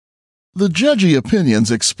The judgy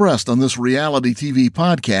opinions expressed on this reality TV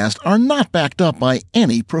podcast are not backed up by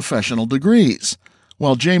any professional degrees.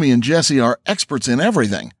 While Jamie and Jesse are experts in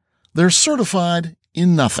everything, they're certified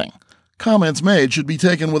in nothing. Comments made should be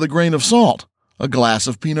taken with a grain of salt, a glass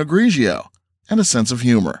of Pinot Grigio, and a sense of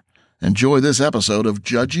humor. Enjoy this episode of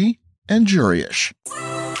Judgy and Juryish.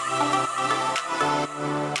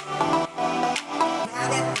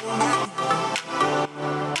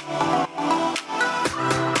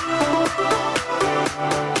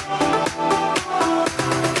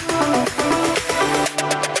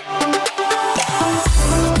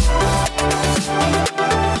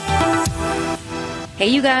 Hey,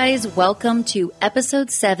 you guys, welcome to episode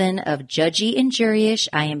 7 of Judgy and Juryish.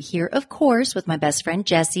 I am here, of course, with my best friend,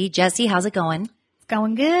 Jessie. Jessie, how's it going? It's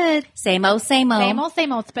going good. Same old, same old. Same old,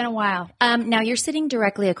 same old. It's been a while. Now, you're sitting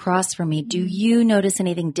directly across from me. Do you notice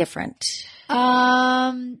anything different?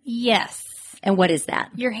 Yes. And what is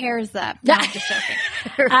that? Your hair is up. No, I'm just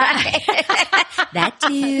joking. Right. That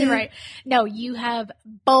too. Right. No, you have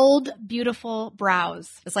bold, beautiful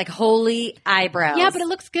brows. It's like holy eyebrows. Yeah, but it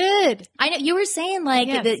looks good. I know. You were saying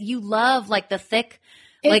Yes. that you love the thick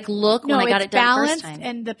look when I got it done balanced, first time.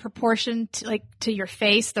 and the proportion to your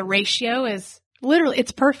face, the ratio is literally,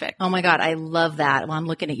 it's perfect. Oh my God, I love that. Well, I'm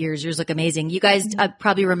looking at yours. Yours look amazing. You guys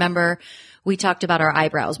probably remember we talked about our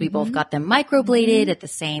eyebrows. We both got them microbladed at the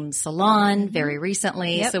same salon very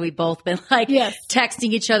recently. Yep. So we've both been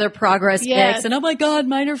texting each other progress pics. And oh my God,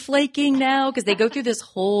 mine are flaking now because they go through this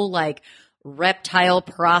whole reptile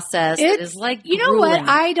process. It is you know grueling. what?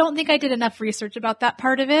 I don't think I did enough research about that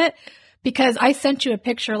part of it. Because I sent you a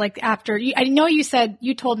picture after, I know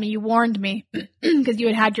you told me, you warned me because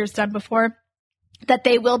you had yours done before, that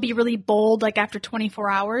they will be really bold after 24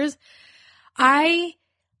 hours. I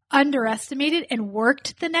underestimated and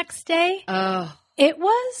worked the next day. Oh. It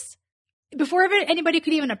was, before anybody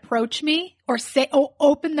could even approach me or say,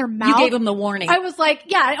 open their mouth. You gave them the warning. I was I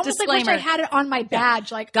almost Disclaimer. wish I had it on my badge.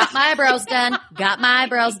 Got my eyebrows done. Got my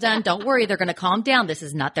eyebrows done. Don't worry. They're going to calm down. They're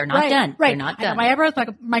not done. Right. They're not done. My eyebrows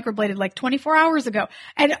microbladed 24 hours ago.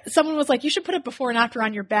 And someone was like, you should put a before and after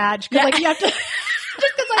on your badge. Cause you have to,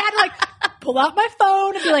 just cause I had to pull out my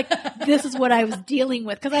phone and be like, this is what I was dealing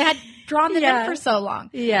with. Cause I had drawn them in for so long.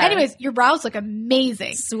 Yeah. Anyways, your brows look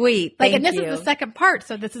amazing. Sweet. And this is the second part.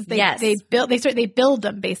 So this is, they build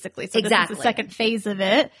them basically. So this is the second phase of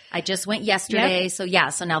it. I just went yesterday.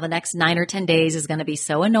 Yep. So now the next 9 or 10 days is going to be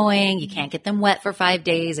so annoying. You can't get them wet for 5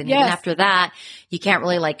 days. And even after that, you can't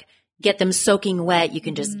really get them soaking wet. You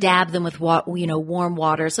can just dab them with warm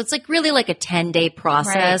water. So it's really a 10-day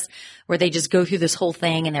process where they just go through this whole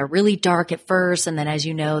thing and they're really dark at first. And then as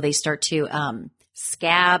you know, they start to,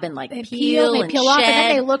 scab and peel and peel shed. off, and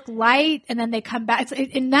then they look light, and then they come back.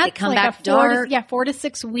 And that's they come back dark. 4 to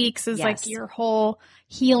 6 weeks is your whole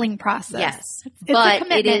healing process. Yes,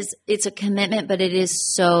 it's it's a commitment, but it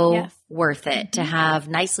is so worth it to have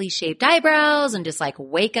nicely shaped eyebrows and just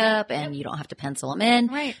wake up and you don't have to pencil them in.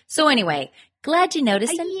 Right. So anyway, glad you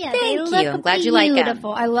noticed and thank you. I'm glad you like them.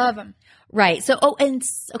 Beautiful. I love them. Right. So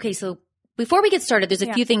so before we get started, there's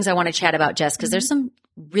a few things I want to chat about, Jess, because there's some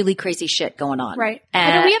really crazy shit going on. Right.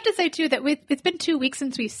 And we have to say, too, that it's been 2 weeks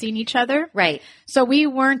since we've seen each other. Right. So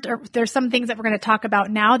there's some things that we're going to talk about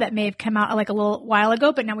now that may have come out a little while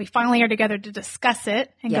ago, but now we finally are together to discuss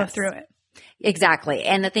it and go through it. Exactly.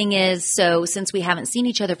 And the thing is, so since we haven't seen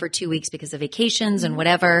each other for 2 weeks because of vacations and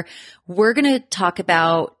whatever, we're going to talk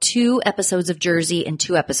about 2 episodes of Jersey and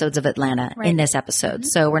 2 episodes of Atlanta in this episode.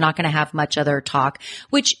 So we're not going to have much other talk,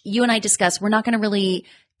 which you and I discussed. We're not going to really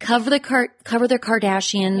cover the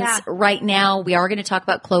Kardashians right now. We are going to talk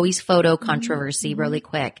about Khloe's photo controversy really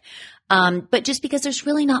quick. But just because there's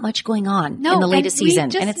really not much going on in the latest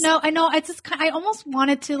season. I know. I almost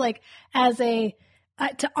wanted to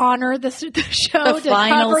to honor the show, to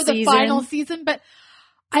cover the final season, but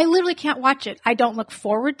I literally can't watch it. I don't look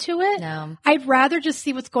forward to it. No. I'd rather just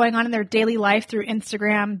see what's going on in their daily life through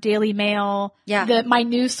Instagram, Daily Mail. Yeah. My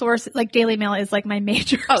news source, Daily Mail is my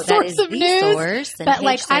major source of news. Source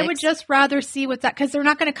but I would just rather see what's that, because they're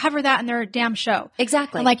not going to cover that in their damn show.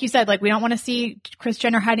 Exactly. And like you said, we don't want to see Kris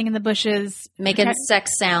Jenner hiding in the bushes. Making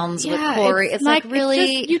sex sounds with Corey. It's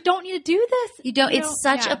really. You don't need to do this. You don't. It's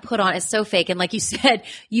such a put on. It's so fake. And like you said,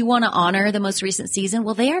 you want to honor the most recent season.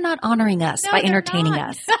 Well, they are not honoring us by entertaining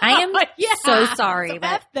us. I am so sorry. So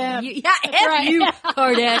F them. You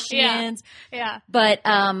Kardashians. Yeah. But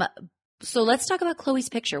so let's talk about Khloe's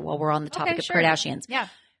picture while we're on the topic of Kardashians. Yeah.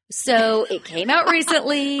 So it came out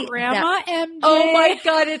recently. Grandma MJ. Oh my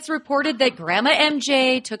God. It's reported that Grandma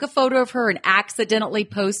MJ took a photo of her and accidentally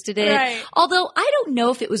posted it. Right. Although I don't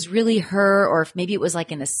know if it was really her or if maybe it was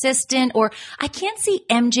like an assistant, or I can't see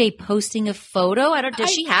MJ posting a photo.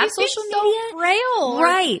 Does she have social media? So frail.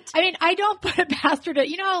 Right. I mean, I don't put it past her to,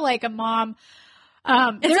 how like a mom,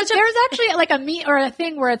 there's actually like a meme or a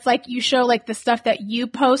thing where it's like you show like the stuff that you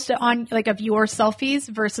post on like of your selfies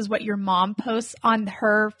versus what your mom posts on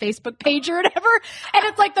her Facebook page or whatever. And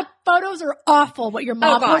it's like the photos are awful what your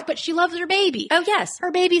mom posts, but she loves her baby. Oh yes.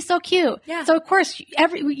 Her baby's so cute. Yeah. So of course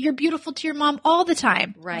you're beautiful to your mom all the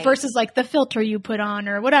time. Right. Versus like the filter you put on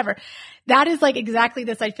or whatever. That is like exactly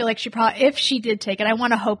this. I feel like she probably, if she did take it, I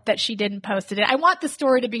want to hope that she didn't post it. I want the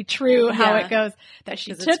story to be true, how it goes, that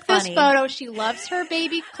she took this photo. She loves her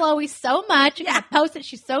baby Khloe so much. Yeah. And post it.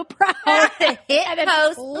 She's so proud. Hit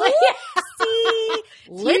post.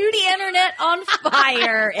 Lit the internet on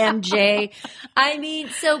fire, MJ. I mean,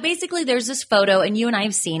 so basically there's this photo and you and I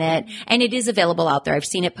have seen it and it is available out there. I've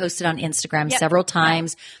seen it posted on Instagram several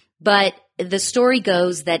times, but the story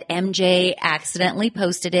goes that MJ accidentally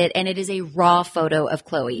posted it and it is a raw photo of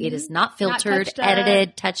Khloe. It is not filtered,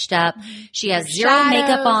 edited, touched up. She has zero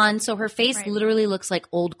makeup on. So her face literally looks like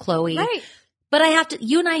old Khloe. Right. But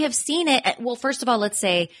you and I have seen it. Well, first of all, let's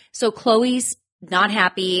say, so Khloe's not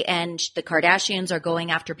happy and the Kardashians are going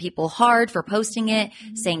after people hard for posting it,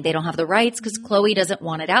 saying they don't have the rights because Khloe doesn't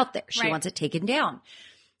want it out there. She wants it taken down.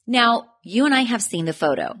 Now, you and I have seen the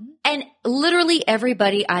photo and literally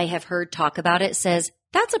everybody I have heard talk about it says,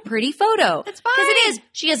 that's a pretty photo. It's fine. Because it is.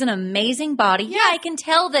 She has an amazing body. Yeah, I can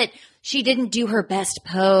tell that she didn't do her best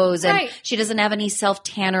pose and she doesn't have any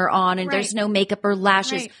self-tanner on and there's no makeup or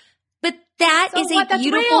lashes. But that is a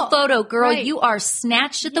beautiful photo, girl. You are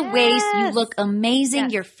snatched at the waist. You look amazing.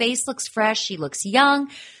 Your face looks fresh. She looks young.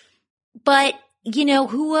 But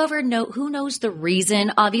who knows the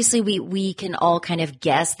reason? Obviously, we can all kind of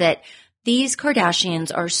guess that these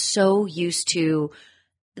Kardashians are so used to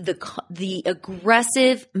the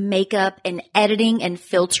aggressive makeup and editing and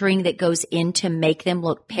filtering that goes in to make them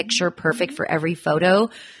look picture perfect for every photo,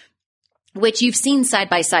 which you've seen side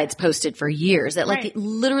by sides posted for years that like it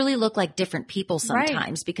literally look like different people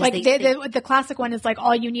sometimes because like the classic one is like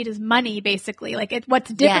all you need is money basically. Like what's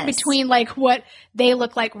different between like what they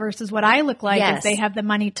look like versus what I look like is they have the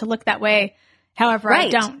money to look that way. However, I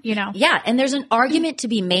don't, Yeah. And there's an argument to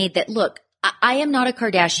be made that look, I am not a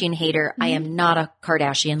Kardashian hater. I am not a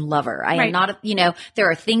Kardashian lover. I am not there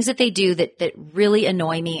are things that they do that really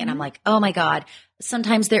annoy me and I'm like, oh my God.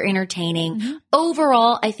 Sometimes they're entertaining.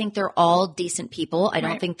 Overall, I think they're all decent people. I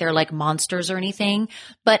don't think they're like monsters or anything,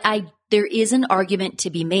 but there is an argument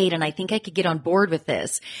to be made. And I think I could get on board with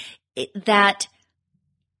this, that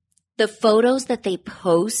the photos that they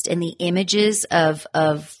post and the images of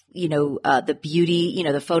the beauty,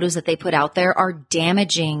 the photos that they put out there are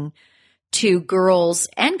damaging to girls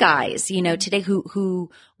and guys, today who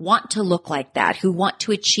want to look like that, who want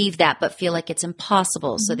to achieve that, but feel like it's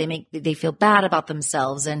impossible. So they feel bad about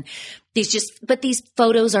themselves. And but these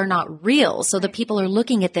photos are not real. So the people are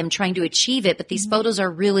looking at them trying to achieve it, but these photos are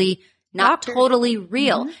really not totally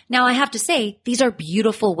real. Now I have to say, these are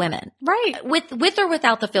beautiful women. Right. With or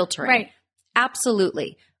without the filtering. Right.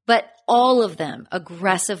 Absolutely. But all of them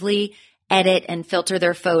aggressively edit and filter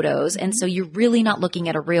their photos. And so you're really not looking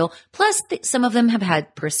at a real, plus some of them have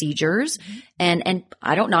had procedures and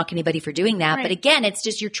I don't knock anybody for doing that. But again, it's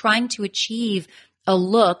just, you're trying to achieve a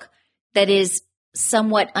look that is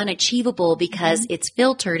somewhat unachievable because it's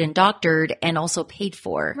filtered and doctored and also paid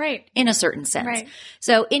for in a certain sense. Right.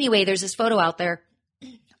 So anyway, there's this photo out there.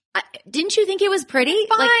 Didn't you think it was pretty?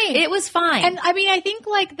 Fine. Like, it was fine. And I mean, I think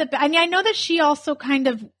I know that she also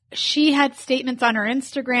she had statements on her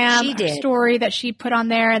Instagram story that she put on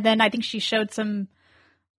there. And then I think she showed some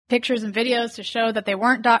pictures and videos to show that they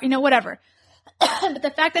weren't, whatever. But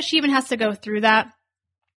the fact that she even has to go through that,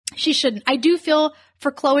 she shouldn't. I do feel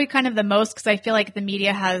for Khloe kind of the most because I feel like the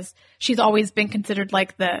media she's always been considered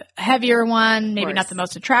like the heavier one, maybe not the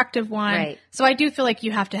most attractive one. Right. So I do feel like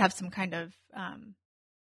you have to have some kind of,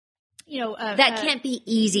 that can't be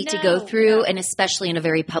easy to go through, and especially in a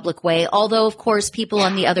very public way. Although, of course, people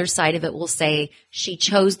on the other side of it will say she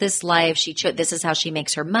chose this life. This is how she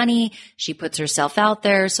makes her money. She puts herself out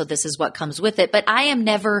there. So this is what comes with it. But I am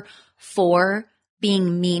never for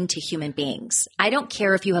being mean to human beings. I don't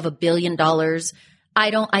care if you have $1 billion.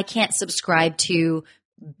 I can't subscribe to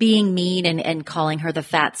being mean and calling her the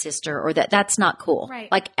fat sister or that's not cool.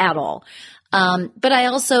 Right. Like at all. But I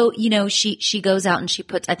also, she goes out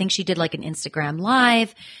and I think she did like an Instagram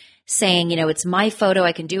live saying, it's my photo.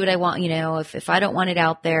 I can do what I want, if I don't want it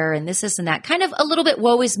out there and this and that. Kind of a little bit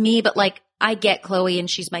woe is me, but like I get Khloe and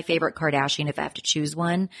she's my favorite Kardashian if I have to choose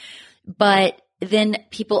one. But then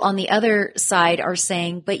people on the other side are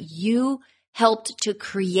saying, but you helped to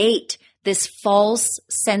create this false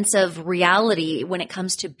sense of reality when it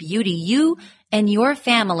comes to beauty. You and your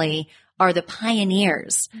family are the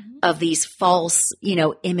pioneers of these false,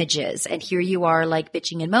 images. And here you are like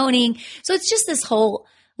bitching and moaning. So it's just this whole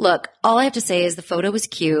look. All I have to say is the photo was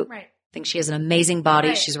cute. Right. I think she has an amazing body.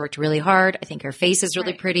 Right. She's worked really hard. I think her face is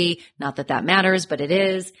really pretty. Not that that matters, but it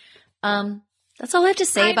is. That's all I have to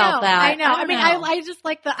say about that. I know. I mean, I just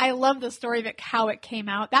like I love the story of how it came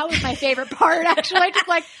out. That was my favorite part, actually. I just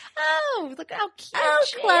like, oh, look how cute. Oh,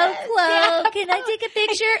 Khloe, Yeah. can I take a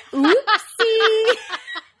picture? Oopsie.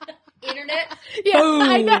 Internet. Yeah, Boom.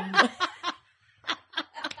 I know.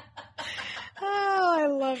 Oh, I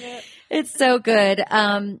love it. It's so good.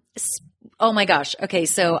 Oh my gosh. Okay.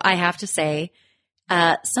 So I have to say,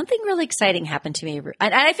 something really exciting happened to me. And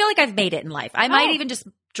I feel like I've made it in life. I might even just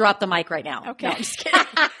drop the mic right now. Okay. No, I'm just kidding.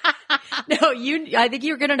 No, I think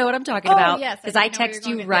you're going to know what I'm talking about. Yes. Because I text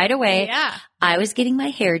you right away. Yeah. I was getting my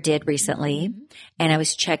hair did recently and I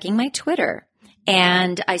was checking my Twitter.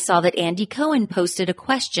 And I saw that Andy Cohen posted a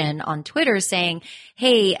question on Twitter saying,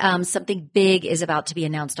 hey, something big is about to be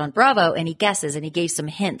announced on Bravo. And he guesses and he gave some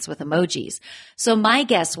hints with emojis. So my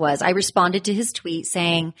guess was I responded to his tweet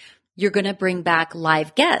saying, you're going to bring back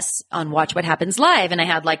live guests on Watch What Happens Live. And I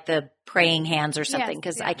had like the praying hands or something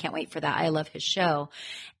because I can't wait for that. I love his show.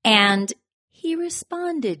 And he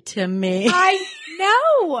responded to me. I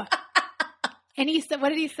know. And he said, what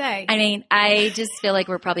did he say? I mean, I just feel like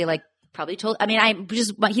we're probably told. I mean,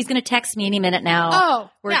 he's going to text me any minute now. Oh,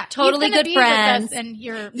 we're totally good friends. And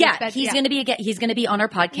he's going to be on our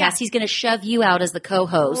podcast. Yeah. He's going to shove you out as the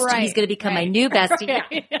co-host. Right, he's going to become my new bestie.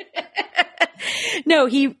 Right. No,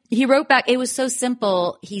 he wrote back. It was so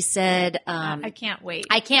simple. He said, I can't wait.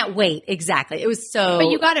 I can't wait. Exactly. It was so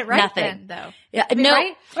But you got it right nothing. then, though. Yeah,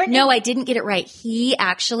 no, I didn't get it right. He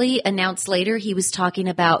actually announced later, he was talking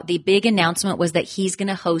about the big announcement was that he's going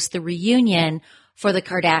to host the reunion for the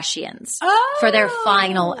Kardashians for their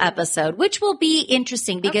final episode, which will be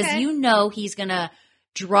interesting because he's going to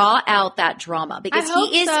draw out that drama because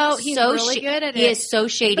he's really good at it. He is so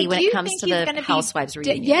shady when it comes to the Housewives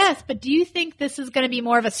reunion. Yes, but do you think this is going to be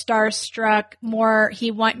more of a starstruck,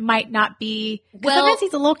 might not be, because sometimes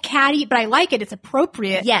he's a little catty, but I like it. It's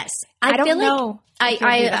appropriate. Yes. I don't know. I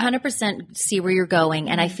 100% see where you're going.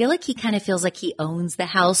 And I feel like he kind of feels like he owns the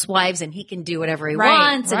Housewives and he can do whatever he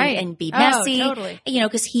wants and be messy, totally.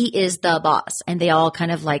 Because he is the boss and they all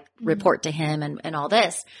kind of like report to him and all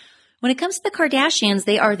this. When it comes to the Kardashians,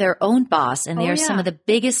 they are their own boss and they are some of the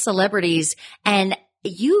biggest celebrities. And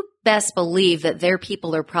you best believe that their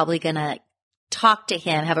people are probably going to talk to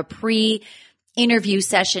him, have a pre-interview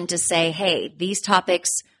session to say, hey, these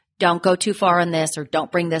topics, don't go too far on this or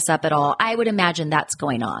don't bring this up at all. I would imagine that's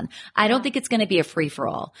going on. I don't think it's going to be a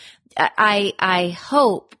free-for-all. I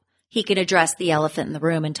hope he can address the elephant in the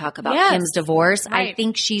room and talk about Kim's divorce. Right. I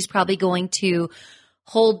think she's probably going to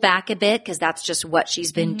hold back a bit because that's just what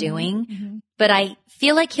she's been doing. Mm-hmm. But I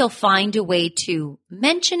feel like he'll find a way to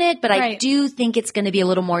mention it, but I do think it's going to be a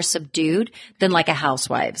little more subdued than like a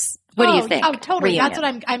Housewives. What do you think? Oh, totally. Reunion. That's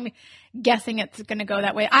what I'm guessing it's going to go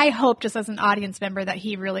that way. I hope just as an audience member that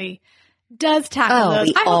he really does tackle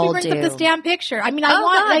those. I hope he brings up this damn picture. I mean, I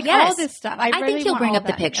want all this stuff. I really think he'll bring up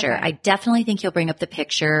the picture. Okay. I definitely think he'll bring up the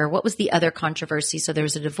picture. What was the other controversy? So there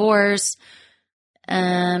was a divorce.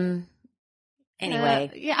 Anyway.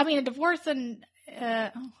 I mean, a divorce and,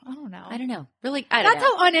 I don't know. I don't know. Really, I don't know. That's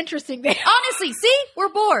how uninteresting they are. Honestly, see? We're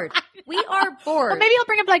bored. We are bored. Well, maybe he'll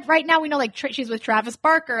bring up, like, right now we know, like, she's with Travis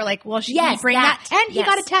Barker. Like, well, she can bring that. And he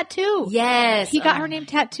got a tattoo. Yes. He got her name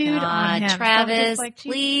tattooed on him. Travis, so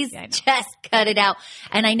please just cut it out.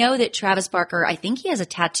 And I know that Travis Barker, I think he has a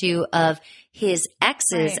tattoo of his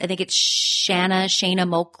exes. Right. I think it's Shayna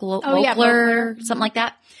Mokler, something like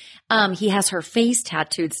that. He has her face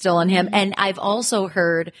tattooed still on him. And I've also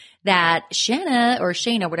heard that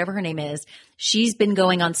Shayna, whatever her name is, she's been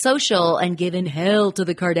going on social and giving hell to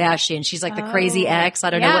the Kardashians. She's like the crazy ex.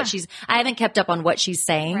 I don't know what I haven't kept up on what she's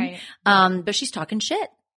saying. Right. But she's talking shit.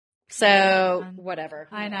 So whatever.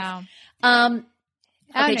 I know.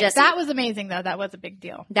 Okay, Jesse. That was amazing, though. That was a big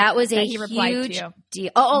deal. That was a huge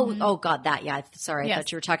deal. Oh, God, that. Yeah. Sorry. I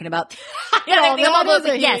thought you were talking about.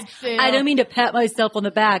 I don't mean to pat myself on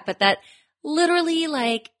the back, but that literally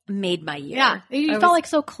like made my year. Yeah. You felt like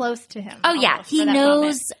so close to him. Oh yeah. He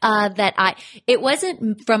knows that it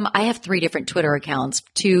wasn't from, I have 3 different Twitter accounts,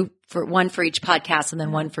 one for each podcast and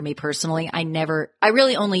then one for me personally. I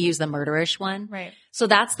really only use the Murderish one. Right. So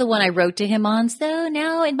that's the one I wrote to him on. So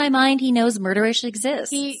now in my mind, he knows Murderish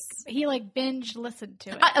exists. He like binge listened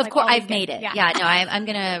to it. Of course, I've made it. Yeah, no, I'm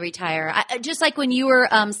going to retire. Just like when you were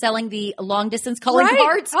selling the long distance calling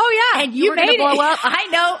cards. Oh yeah. And you were going to blow up. I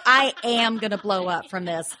know I am going to blow up from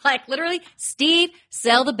this. Like literally, Steve,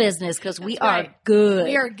 sell the business because we are good.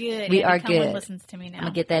 We are good. We are Andy Cohen good. Listens to me now. I'm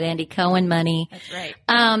going to get that Andy Cohen money. That's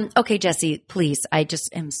right. Okay, Jesse, please. I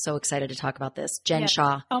just am so excited to talk about this. Jen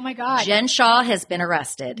Shaw. Oh my God. Jen Shaw has been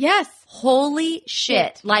arrested. Yes. Holy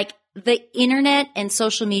shit. Like the internet and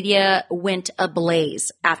social media went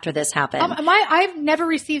ablaze after this happened. I've never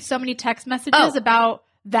received so many text messages about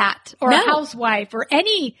that or a housewife or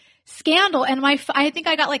any scandal. And I think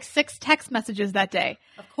I got like 6 text messages that day.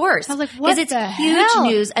 Of course. I was like, what it's the huge hell?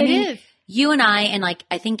 news. I mean, is. You and I, and like,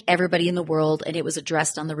 I think everybody in the world, and it was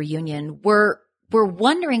addressed on the reunion, we're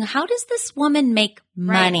wondering, how does this woman make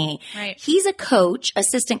money? Right. He's a coach,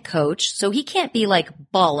 assistant coach, so he can't be like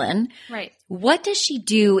ballin'. Right. What does she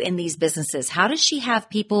do in these businesses? How does she have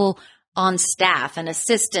people on staff and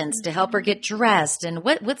assistants to help her get dressed? And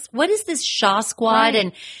what is this Shaw Squad? Right.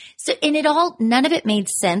 And so, none of it made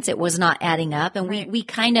sense. It was not adding up. And we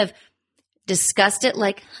kind of discussed it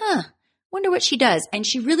like, wonder what she does. And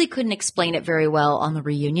she really couldn't explain it very well on the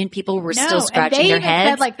reunion. People were still scratching their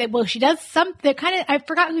heads. Said she does something kind of, I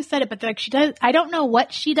forgot who said it, but like she does, I don't know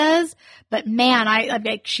what she does, but man, I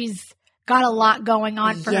like she's got a lot going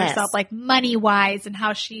on for herself, like money wise and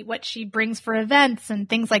what she brings for events and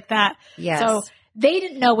things like that. Yes. So they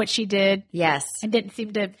didn't know what she did. Yes. And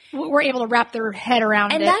were able to wrap their head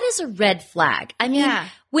around it. And that is a red flag. I mean,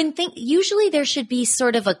 usually there should be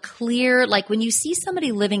sort of a clear, like when you see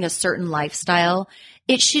somebody living a certain lifestyle,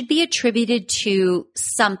 it should be attributed to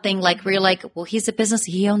something like where you're like, well, he's a business.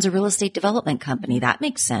 He owns a real estate development company. That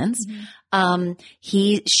makes sense. Mm-hmm.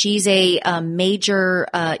 She's a major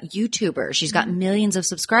YouTuber. She's got millions of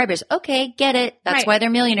subscribers. Okay, get it. That's why they're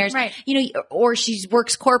millionaires. Right. Or she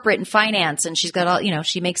works corporate and finance and she's got all,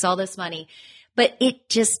 she makes all this money. But it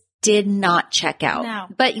just did not check out. No.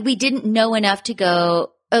 But we didn't know enough to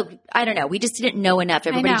go, oh, I don't know. We just didn't know enough.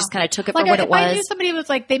 Everybody just kind of took it for what it was. I knew somebody was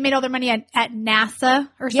like, they made all their money at NASA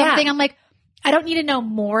or something. I'm like, I don't need to know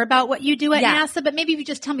more about what you do at NASA, but maybe if you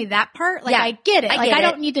just tell me that part, like I get it. I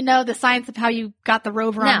don't need to know the science of how you got the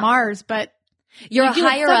rover on Mars, but you're a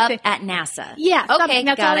higher up at NASA. Yeah. Okay.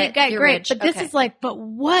 That's got all it. Great. Rich. But this is like, but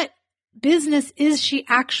what business is she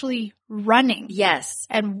actually running? Yes.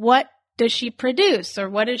 And what does she produce or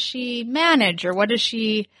what does she manage or what does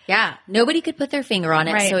she? Yeah. Nobody could put their finger on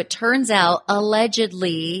it. Right. So it turns out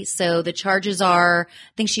allegedly, so the charges are,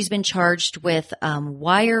 I think she's been charged with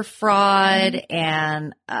wire fraud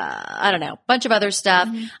and I don't know, a bunch of other stuff.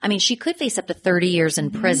 Mm-hmm. I mean, she could face up to 30 years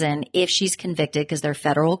in prison if she's convicted because they're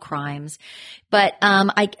federal crimes. But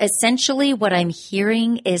essentially what I'm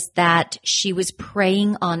hearing is that she was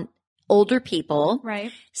preying on older people,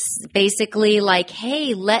 right? Basically like,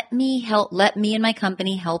 hey, let me and my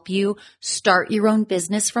company help you start your own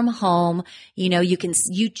business from home. You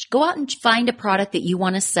go out and find a product that you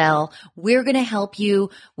want to sell. We're going to help you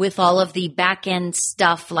with all of the back end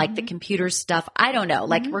stuff, like the computer stuff. I don't know.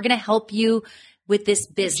 Like we're going to help you with this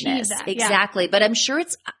business. Exactly. But I'm sure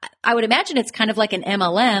I would imagine it's kind of like an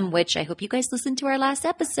MLM, which I hope you guys listened to our last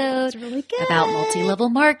episode really good. About multi-level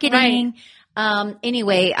marketing. Right.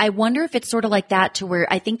 Anyway, I wonder if it's sort of like that to where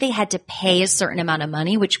I think they had to pay a certain amount of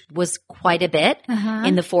money, which was quite a bit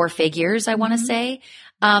in the 4 figures, I want to say,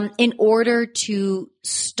 in order to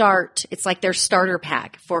start. It's like their starter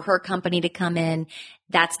pack for her company to come in.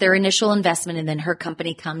 That's their initial investment. And then her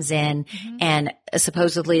company comes in and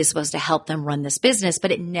supposedly is supposed to help them run this business,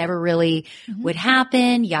 but it never really would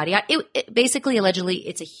happen. Yada, yada. It basically, allegedly,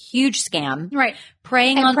 it's a huge scam. Right.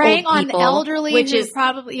 Preying on old people, elderly, which is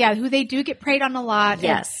probably, who they do get preyed on a lot.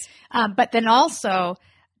 Yes. And, but then also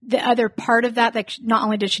the other part of that, like not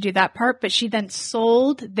only did she do that part, but she then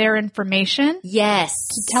sold their information. Yes.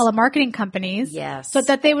 To telemarketing companies. Yes. So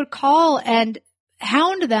that they would call and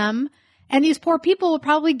hound them. And these poor people would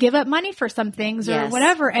probably give up money for some things or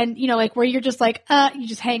whatever. And, like where you're just like, you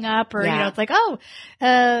just hang up or, it's like,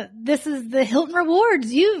 this is the Hilton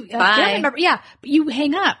Rewards. You remember. Yeah. But you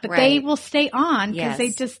hang up, but they will stay on because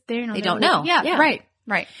they just, they don't know. Yeah.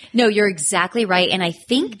 Right. No, you're exactly right. And I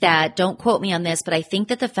think that, don't quote me on this, but I think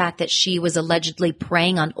that the fact that she was allegedly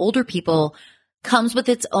preying on older people comes with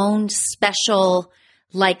its own special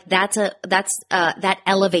like that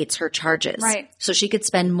elevates her charges. Right. So she could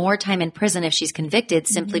spend more time in prison if she's convicted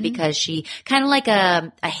simply because she kind of like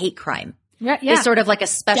a hate crime. Yeah. It's sort of like a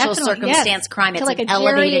special circumstance crime. It's like an a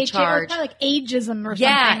elevated charge. It's kind of like ageism or something.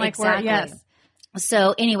 Yeah, like exactly. Yes.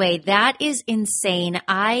 So anyway, that is insane.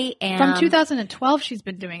 I am from 2012. She's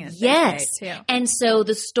been doing this. Yes. Too. And so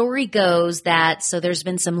the story goes that, so there's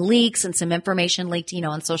been some leaks and some information leaked,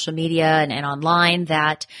 on social media and online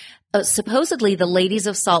that supposedly the ladies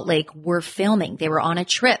of Salt Lake were filming. They were on a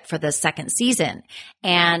trip for the second season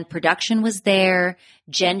and production was there.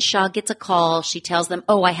 Jen Shah gets a call. She tells them,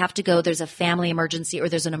 oh, I have to go. There's a family emergency or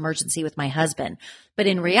there's an emergency with my husband. But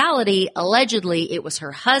in reality, allegedly, it was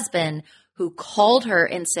her husband who called her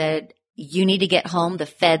and said, you need to get home. The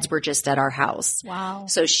feds were just at our house. Wow.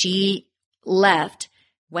 So she left,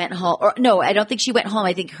 went home. Or no, I don't think she went home.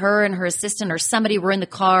 I think her and her assistant or somebody were in the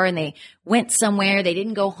car and they went somewhere. They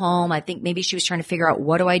didn't go home. I think maybe she was trying to figure out,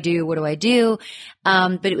 what do I do? What do I do?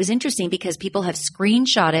 But it was interesting because people have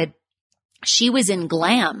screenshotted. She was in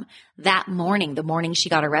glam that morning, the morning she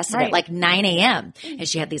got arrested at like 9 a.m. And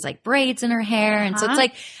she had these like braids in her hair. And so it's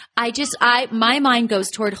like, my mind goes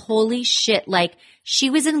toward holy shit. Like she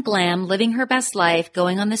was in glam, living her best life,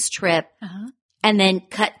 going on this trip. And then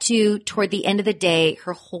cut to toward the end of the day,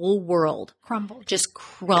 her whole world crumbled, just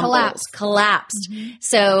collapsed.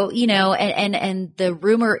 So, and the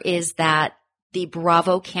rumor is that the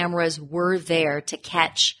Bravo cameras were there to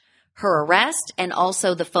catch her arrest and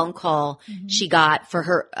also the phone call she got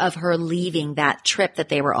of her leaving that trip that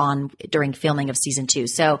they were on during filming of season 2.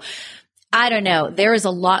 So I don't know. There is a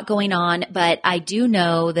lot going on, but I do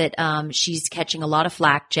know that she's catching a lot of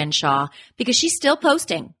flack, Jen Shah, because she's still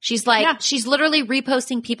posting. She's like, she's literally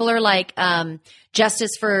reposting. People are like,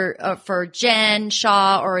 justice for Jen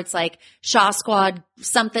Shah, or it's like Shah Squad,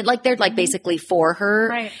 something like they're like basically for her.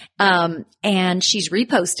 Right. And she's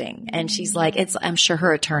reposting and she's like, I'm sure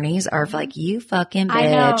her attorneys are like, you fucking bitch. I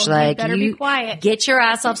know, like you better be quiet. Get your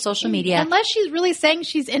ass off social media. Unless she's really saying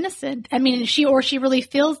she's innocent. I mean, she really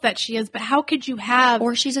feels that she is, but how could you have,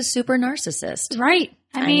 or she's a super narcissist. Right.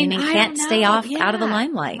 I mean, I can't stay out of the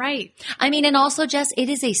limelight. Right. I mean, and also Jess, it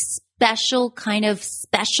is a special,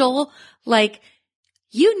 like,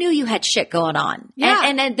 you knew you had shit going on. Yeah.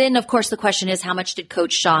 And then of course the question is, how much did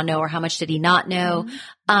Coach Shah know or how much did he not know?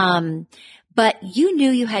 But you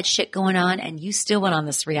knew you had shit going on and you still went on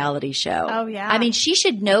this reality show. Oh yeah. I mean, she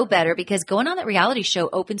should know better because going on that reality show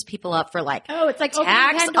opens people up for like, it's like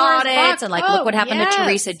tax audits and like, look what happened to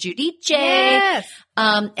Teresa Giudice. Yes.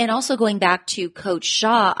 And also going back to Coach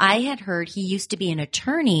Shah, I had heard he used to be an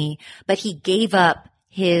attorney, but he gave up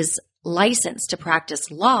his license to practice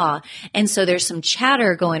law. And so there's some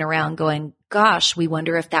chatter going around going, gosh, we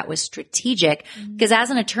wonder if that was strategic. Because as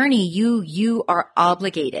an attorney, you are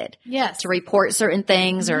obligated to report certain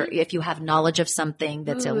things or if you have knowledge of something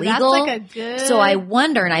that's illegal. That's like a good... So I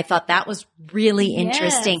wonder, and I thought that was really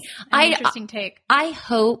interesting. Interesting take. I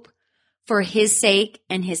hope for his sake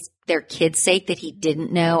and their kids' sake that he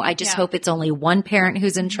didn't know. I just hope it's only one parent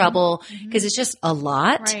who's in trouble because it's just a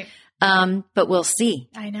lot. Right. But we'll see.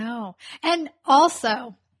 I know. And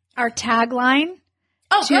also our tagline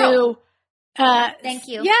thank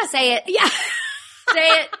you. Yeah. Say it. Yeah. Say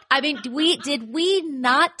it. I mean, did we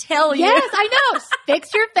not tell you? Yes, I know.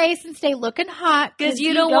 Fix your face and stay looking hot because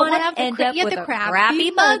you don't want to end up with a crappy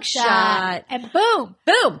mugshot. And boom.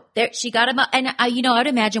 There, she got him. And I would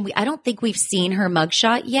imagine I don't think we've seen her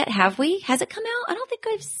mugshot yet, have we? Has it come out? I don't think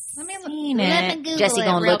I've seen it. Jesse,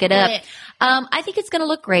 gonna look it up. I think it's going to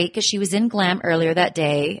look great because she was in glam earlier that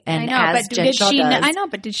day. And as Jen Shah does. I know,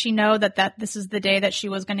 but did she know that this is the day that she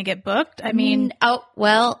was going to get booked? I mean,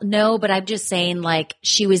 no, but I'm just saying, like,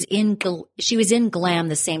 she was in glam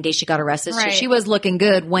the same day she got arrested. Right. So she was looking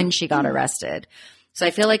good when she got arrested. So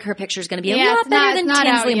I feel like her picture is going to be a lot better than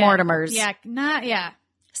Tinsley Mortimer's. Yeah.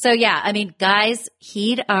 So I mean, guys,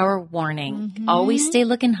 heed our warning. Always stay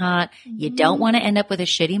looking hot. You don't want to end up with a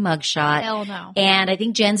shitty mugshot. Hell no. And I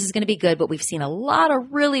think Jen's is going to be good, but we've seen a lot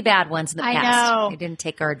of really bad ones in the past. I know. They didn't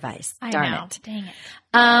take our advice. Darn it. Dang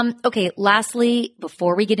it. Okay. Lastly,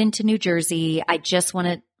 before we get into New Jersey, I just want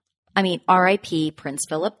to, R.I.P. Prince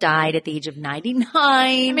Philip died at the age of 99.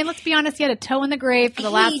 I mean, let's be honest. He had a toe in the grave for the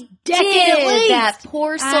last decade at least. That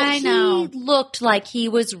poor soul. I know. He looked like he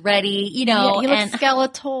was ready, he looked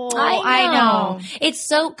skeletal. I know. It's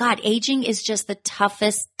so, God, aging is just the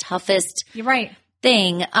toughest. You're right.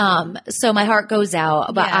 thing. So my heart goes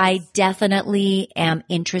out, but Yes. I definitely am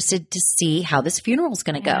interested to see how this funeral is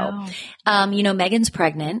going to go. You know, Megan's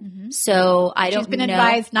pregnant, so I don't know. She's been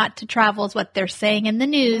advised not to travel is what they're saying in the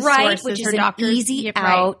news. Right, Sources, which is her an doctors- easy Yep,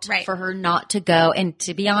 out right. for her not to go. And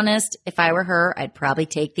to be honest, if I were her, I'd probably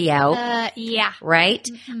take the out. Yeah. Right?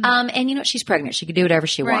 And you know, she's pregnant. She could do whatever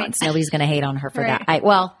she Right. wants. Nobody's going to hate on her for Right. that.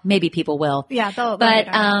 Well, maybe people will. Yeah. They'll But, hate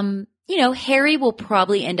on her. you know, Harry will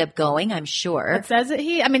probably end up going, I'm sure. It says that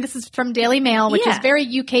this is from Daily Mail, which Yeah. is very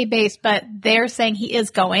UK based, but they're saying he is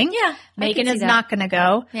going. Yeah. Megan is not going to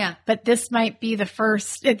go. Yeah. But this might be the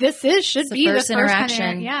first, should be the first the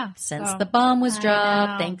interaction Since since the bomb was I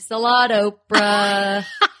dropped. know. Thanks a lot, Oprah.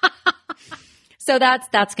 So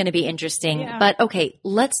that's going to be interesting. Yeah. But okay,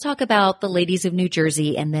 let's talk about the ladies of New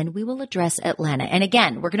Jersey and then we will address Atlanta. And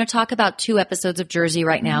again, we're going to talk about 2 episodes of Jersey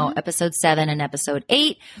right now, episode 7 and episode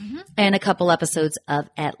 8, and a couple episodes of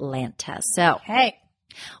Atlanta. So, Hey.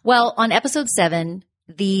 well, on episode 7,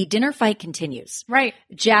 the dinner fight continues. Right.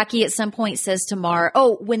 Jackie at some point says to Mar,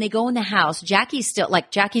 when they go in the house, Jackie's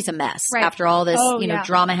a mess. Right. After all this, Yeah.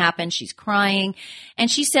 drama happened, she's crying. And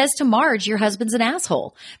she says to Marge, your husband's an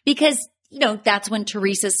asshole. Because, that's when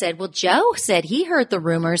Teresa said, well, Joe said he heard the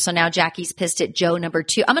rumors. So now Jackie's pissed at Joe number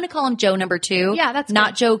 2. I'm going to call him Joe number 2. Yeah, that's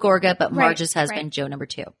not good. Joe Gorga, but Right, Marge's husband, right. Joe number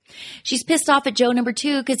 2. She's pissed off at Joe number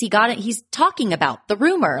 2 because he's talking about the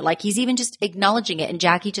rumor. Like he's even just acknowledging it. And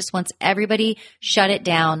Jackie just wants everybody shut it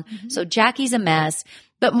down. So Jackie's a mess.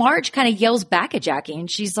 But Marge kind of yells back at Jackie and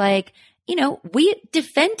she's like, we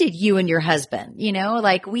defended you and your husband,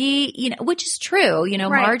 which is true. Right.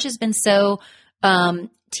 Marge has been so,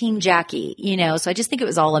 Team Jackie, so I just think it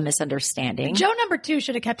was all a misunderstanding. Joe number 2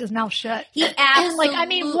 should have kept his mouth shut. He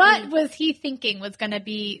absolutely. What was he thinking was going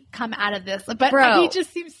to come out of this? But Bro, he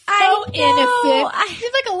just seems so I know. innocent. He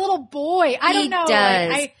seems like a little boy. I don't know.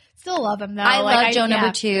 Does. I still love him though. I love Joe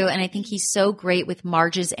number 2, and I think he's so great with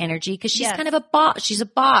Marge's energy because she's kind of a boss. She's a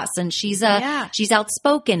boss, and she's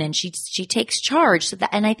outspoken, and she takes charge. So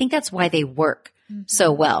and I think that's why they work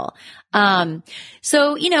so well.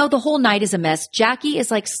 So the whole night is a mess. Jackie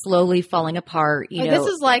is like slowly falling apart. This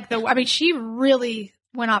is like she really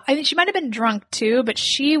went off. I think she might have been drunk too, but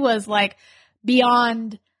she was like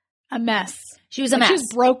beyond a mess. She was a mess. She was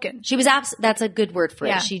broken. She was that's a good word for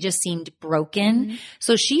it. She just seemed broken.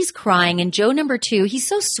 So she's crying, and Joe number 2, he's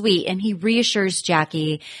so sweet, and he reassures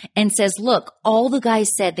Jackie and says, look, all the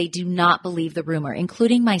guys said they do not believe the rumor,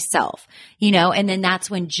 including myself, and then that's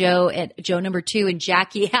when Joe number 2 and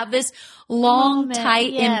Jackie have this long,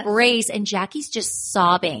 tight embrace, and Jackie's just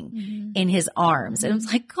sobbing in his arms. And I was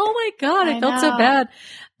like, oh my God, I felt so bad.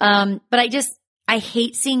 But I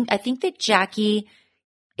think that Jackie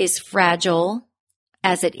is fragile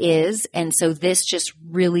as it is. And so this just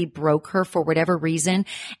really broke her for whatever reason.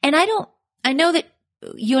 And I know that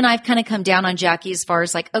you and I have kind of come down on Jackie as far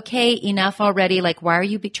as like, okay, enough already. Like, why are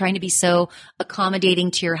you trying to be so accommodating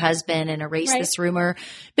to your husband and erase this rumor?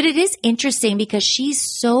 But it is interesting because she's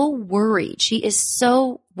so worried. She is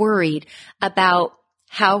so worried about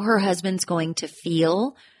how her husband's going to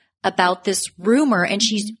feel about this rumor. And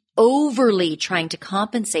she's overly trying to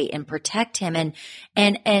compensate and protect him.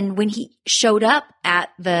 And when he showed up at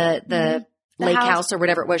the lake house or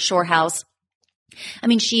whatever it was, shore house, I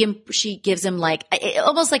mean, she gives him like,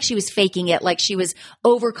 almost like she was faking it. Like she was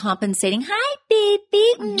overcompensating. Hi,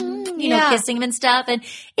 baby. Kissing him and stuff. And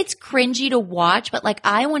it's cringy to watch, but like,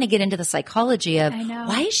 I want to get into the psychology of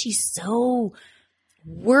why is she so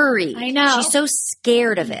worried? I know. She's so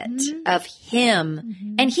scared of it, of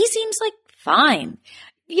him. And he seems like fine.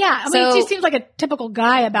 Yeah, she seems like a typical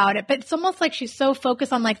guy about it, but it's almost like she's so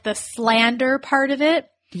focused on like the slander part of it.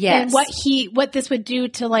 Yes. And what this would do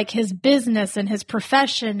to like his business and his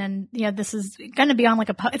profession. And, this is going to be on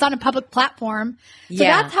it's on a public platform. So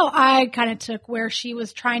that's how I kind of took where she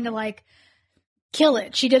was trying to like kill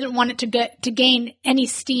it. She didn't want it to gain any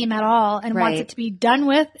steam at all and wants it to be done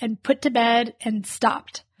with and put to bed and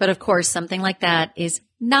stopped. But of course, something like that is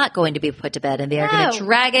not going to be put to bed, and they are going to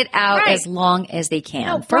drag it out as long as they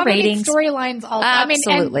can for ratings. Storylines also.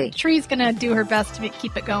 Absolutely. And Tree's going to do her best to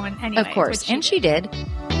keep it going anyway. Of course. And she did.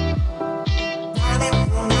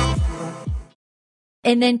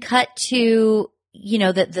 And then cut to,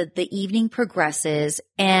 the evening progresses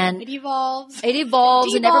and it evolves. And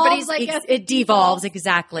everybody's, it devolves. Devolves.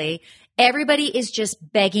 Exactly. Everybody is just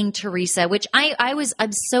begging Teresa, which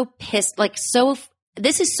I'm so pissed. Like,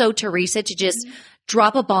 this is so Teresa to just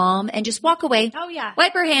drop a bomb and just walk away. Oh, yeah.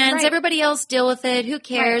 Wipe her hands. Right. Everybody else deal with it. Who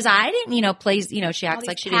cares? Right. I didn't, play, she acts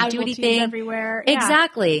like she didn't do anything. Everywhere. Yeah.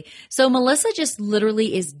 Exactly. So Melissa just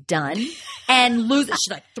literally is done and loses.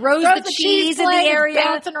 She like throws the cheese in the area.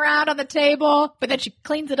 Bouncing around on the table, but then she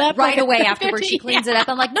cleans it up. Right away afterwards. She cleans it up.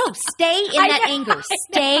 I'm like, no, stay in that anger.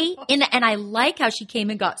 Stay in that. And I like how she came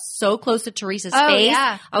and got so close to Teresa's face.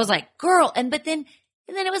 Yeah. I was like, girl. And then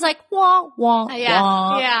it was like, wah, wah, wah.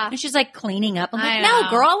 Yeah. And she's like cleaning up. I'm like, no,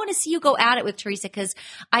 girl, I want to see you go at it with Teresa because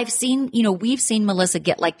I've seen, we've seen Melissa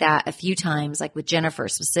get like that a few times, like with Jennifer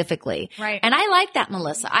specifically. Right. And I like that,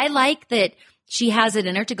 Melissa. I like that she has it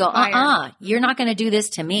in her to go, you're not going to do this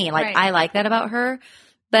to me. Like, I like that about her.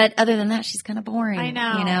 But other than that, she's kind of boring. I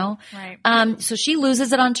know. Right. So she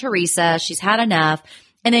loses it on Teresa. She's had enough.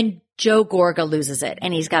 And then Joe Gorga loses it.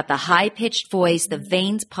 And he's got the high-pitched voice, the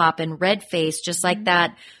veins popping, red face, just like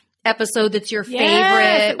that episode that's your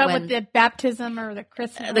favorite. But with the baptism or the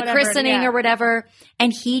christening. The christening or whatever.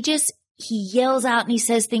 And he yells out and he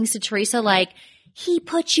says things to Teresa like, he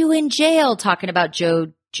put you in jail, talking about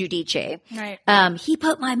Joe Giudice. Right. He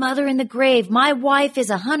put my mother in the grave. My wife is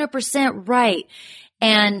 100% right.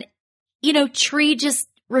 And, Tree just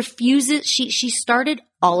refuses. She started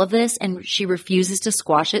all of this and she refuses to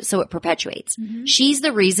squash it. So it perpetuates. Mm-hmm. She's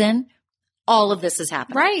the reason all of this is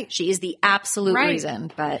happening. Right. She is the absolute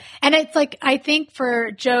reason. And it's like, I think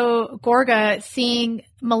for Joe Gorga, seeing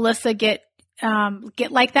Melissa get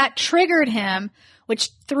like that triggered him,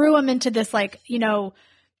 which threw him into this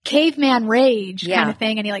caveman rage kind of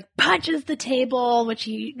thing. And he punches the table, which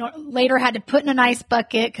he later had to put in an ice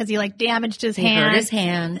bucket because he damaged his hand. Hurt his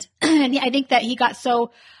hand. And I think that he got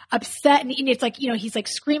so upset and it's he's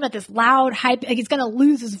screaming at this loud hype. He's going to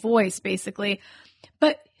lose his voice basically.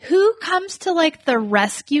 But who comes to the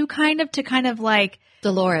rescue to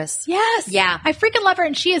Dolores. Yes. Yeah. I freaking love her.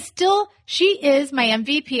 And she is my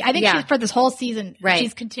MVP. I think she's for this whole season. Right.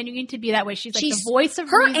 She's continuing to be that way. She's the voice of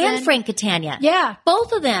her reason. And Frank Catania. Yeah.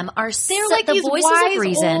 Both of them are they're the these voices wise of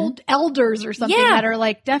reason. Old elders or something that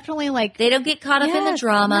are definitely they don't get caught up in the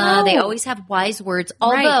drama. No. They always have wise words.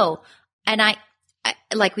 Although, and I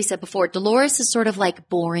like we said before, Dolores is sort of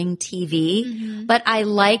boring TV, but I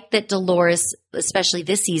like that Dolores, especially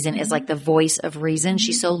this season, is the voice of reason.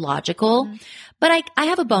 She's so logical, but I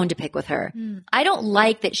have a bone to pick with her. I don't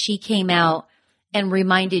like that she came out and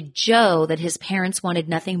reminded Joe that his parents wanted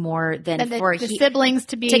nothing more than for the siblings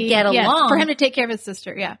to get along, for him to take care of his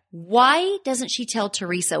sister. Yeah. Why doesn't she tell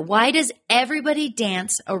Teresa? Why does everybody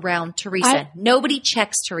dance around Teresa? Nobody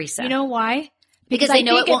checks Teresa. You know why? Because they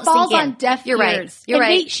know it won't falls sink in. on deaf You're ears. You're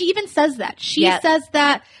right. She even says that. She says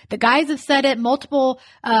that. The guys have said it. Multiple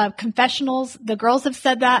confessionals. The girls have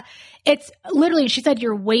said that. It's literally, she said,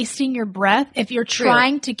 you're wasting your breath if you're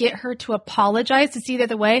trying to get her to apologize, to see the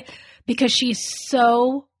other way, because she's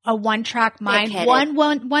so a one-track mind,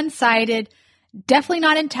 one-sided, definitely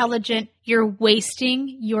not intelligent. You're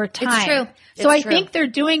wasting your time. It's true. I think they're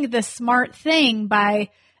doing the smart thing by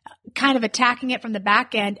kind of attacking it from the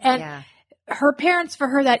back end. And her parents, for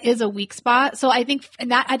her, that is a weak spot. So I think,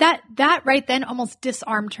 and that right then almost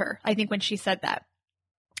disarmed her, I think, when she said that.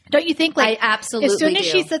 Don't you think? I absolutely as soon as do.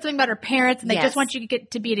 she said something about her parents and they just want you to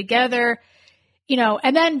get to be together,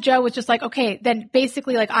 and then Joe was just like, okay, then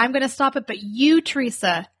basically I'm going to stop it. But you,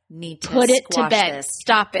 Teresa, need to put it to bed. This.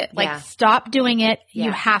 Stop it. Stop doing it. Yeah.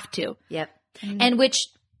 You have to. Yep. And which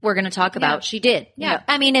we're going to talk about. She did. Yeah.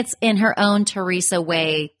 I mean, it's in her own Teresa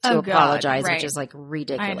way to apologize, right. which is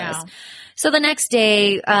ridiculous. I know. So the next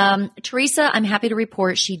day, Teresa, I'm happy to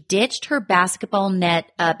report, she ditched her basketball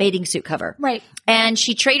net bathing suit cover. Right. And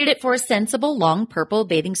she traded it for a sensible long purple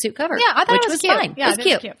bathing suit cover. Yeah, I thought which it was cute. Fine. Yeah, it was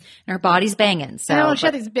cute. And her body's banging. So she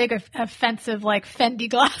had these big offensive Fendi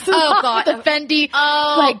glasses. Oh God, the Fendi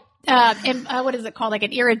what is it called?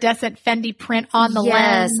 An iridescent Fendi print on the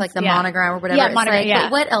lens. Like the monogram or whatever. Yeah, monogram.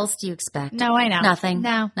 But what else do you expect? No, I know. Nothing.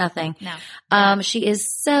 Nothing. She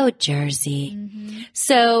is so Jersey. Mm-hmm.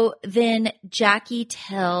 So then Jackie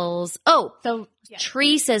tells,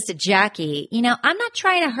 Tree says to Jackie, I'm not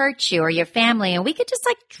trying to hurt you or your family, and we could just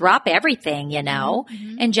drop everything,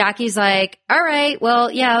 Mm-hmm. And Jackie's like, all right,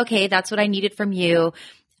 well, yeah, okay, that's what I needed from you.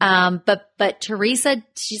 But Teresa,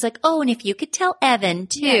 she's like, oh, and if you could tell Evan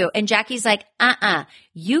too. Yeah. And Jackie's like,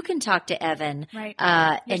 you can talk to Evan, right.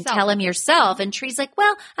 And tell him yourself. And Tree's like,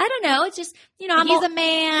 well, I don't know. It's just, he's a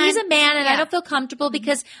man. He's a man and I don't feel comfortable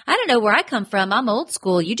because I don't know where I come from. I'm old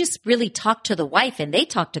school. You just really talk to the wife and they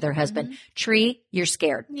talk to their husband. Mm-hmm. Tree, you're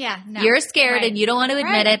scared. Yeah. No. You're scared and you don't want to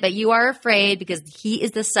admit it, but you are afraid because he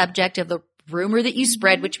is the subject of the rumor that you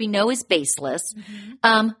spread, which we know is baseless.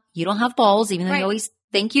 Mm-hmm. You don't have balls, even though you always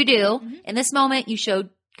think you do. Mm-hmm. In this moment, you showed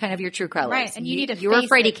kind of your true colors. Right. And you were a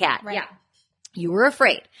fraidy cat. Right. Yeah. You were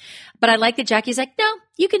afraid. But I like that Jackie's like, no,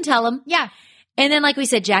 you can tell him. Yeah. And then, like we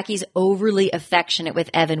said, Jackie's overly affectionate with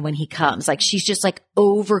Evan when he comes. Like, she's just like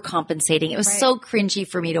overcompensating. It was so cringy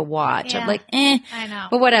for me to watch. Yeah. I'm like, I know.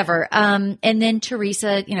 but whatever. And then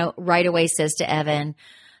Teresa, right away says to Evan,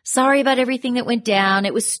 sorry about everything that went down.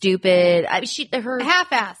 It was stupid. A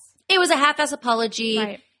half-ass. It was a half-ass apology.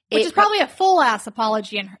 Right. Which is probably a full-ass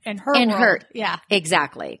apology in her world. Yeah.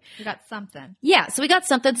 Exactly. We got something. Yeah. So we got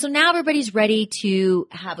something. So now everybody's ready to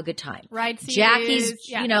have a good time. Right. Jackie's,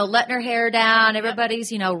 letting her hair down.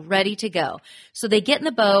 Everybody's, ready to go. So they get in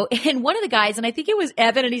the boat and one of the guys, and I think it was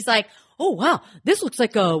Evan, and he's like, oh, wow, this looks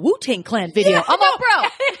like a Wu-Tang Clan video. Yeah, I'm like, bro.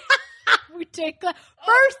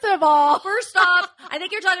 First off, I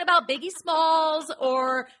think you're talking about Biggie Smalls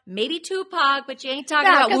or maybe Tupac, but you ain't talking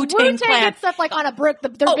about Wu-Tang Clan. Gets stuff like on a brick. Their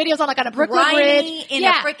videos on on a Brooklyn Bridge in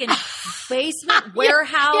a freaking basement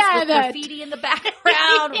warehouse with graffiti in the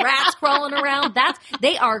background, rats crawling around.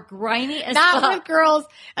 They are grimy as fuck. Not with girls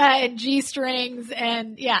and G-strings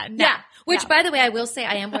and Which, by the way, I will say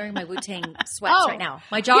I am wearing my Wu-Tang sweats right now.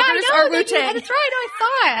 My joggers are Wu-Tang. That's right. I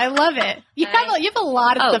saw it. I love it. You have a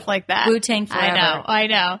lot of stuff like that. Wu-Tang forever. I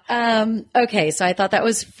know. Okay, so I thought that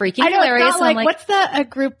was freaking hilarious. It's not what's a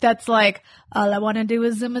group that's like, all I want to do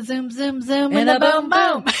is zoom, a zoom, zoom, zoom, and a boom,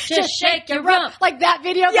 boom. Just shake your rump. Like that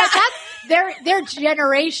video. Yeah. That's their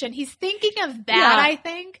generation. He's thinking of that, I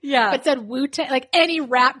think. Yeah. But said Wu-Tang, like any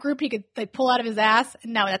rap group he could pull out of his ass.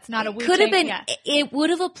 No, that's not a Wu-Tang. Could have been, it would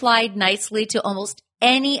have applied nicely to almost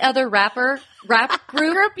any other rap group.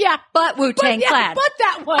 But Wu-Tang Clan. But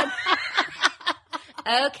that one.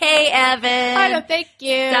 Okay, Evan. I know, thank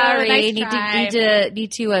you. Sorry, nice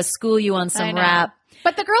need to school you on some rap.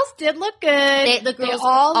 But the girls did look good. The girls they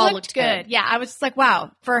all looked good. Yeah, I was just like, wow,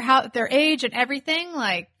 for how their age and everything,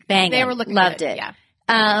 like banging. They were looking Loved good. it. Yeah.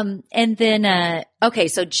 And then, okay,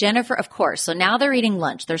 so Jennifer, of course. So now they're eating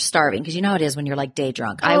lunch. They're starving because you know how it is when you're like day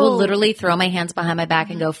drunk. I will literally throw my hands behind my back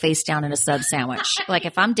and go face down in a sub sandwich. Like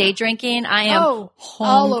if I'm day drinking, I am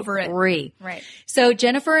all over it. Right. So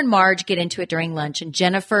Jennifer and Marge get into it during lunch, and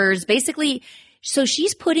Jennifer's basically. So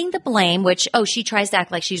she's putting the blame, which, she tries to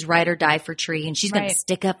act like she's ride or die for Tree and she's going to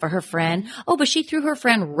stick up for her friend. Oh, but she threw her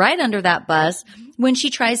friend right under that bus when she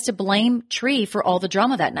tries to blame Tree for all the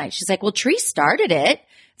drama that night. She's like, well, Tree started it.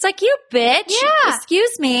 It's like, you bitch. Yeah.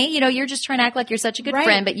 Excuse me. You're just trying to act like you're such a good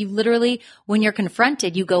friend, but you literally, when you're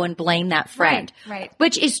confronted, you go and blame that friend. Right.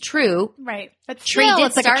 Which is true. Right. But Tree still, did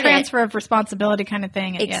it's like a transfer of responsibility kind of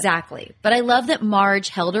thing. Exactly. But I love that Marge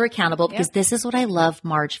held her accountable because this is what I love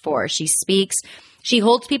Marge for. She speaks, she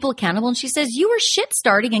holds people accountable, and she says, you were shit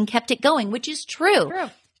starting and kept it going, which is true.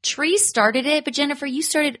 Tree started it, but Jennifer, you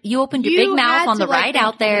opened your big mouth on the ride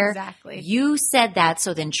out there. Exactly. You said that.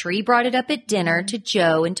 So then Tree brought it up at dinner to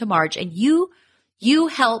Joe and to Marge, and you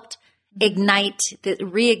helped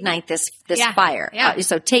reignite this fire. Yeah.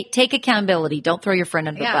 So take accountability. Don't throw your friend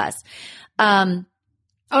under the bus. What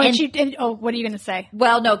are you going to say?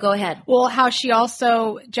 Well, no, go ahead. Well, how she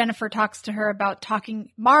also, Jennifer talks to her about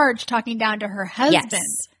Marge talking down to her husband.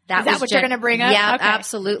 Yes. Is that what you're going to bring up? Yeah, okay.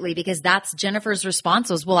 Absolutely. Because that's Jennifer's response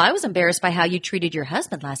was, well, I was embarrassed by how you treated your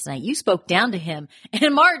husband last night. You spoke down to him.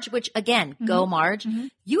 And Marge, which again, go Marge,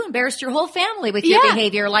 you embarrassed your whole family with your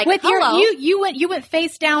behavior. Like, with hello. You went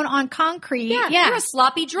face down on concrete. Yeah. You're a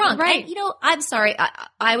sloppy drunk. Right. And, I'm sorry.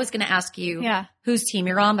 I was going to ask you whose team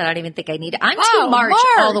you're on, but I don't even think I need it. I'm Team Marge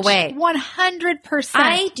all the way. 100%.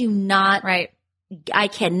 I do not. Right. I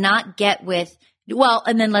cannot get with. Well,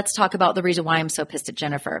 and then let's talk about the reason why I'm so pissed at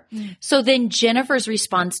Jennifer. So then Jennifer's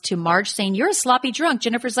response to Marge saying, you're a sloppy drunk.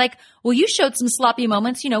 Jennifer's like, well, you showed some sloppy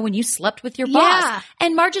moments, when you slept with your boss.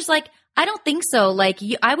 And Marge is like, I don't think so. Like,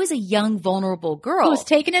 I was a young, vulnerable girl. Who was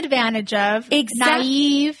taken advantage of.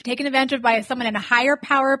 Naive, taken advantage of by someone in a higher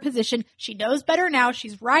power position. She knows better now.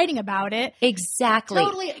 She's writing about it. Exactly.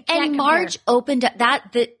 Totally. And Marge opened up.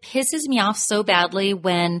 That pisses me off so badly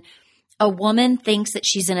when a woman thinks that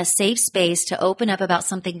she's in a safe space to open up about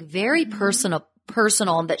something very personal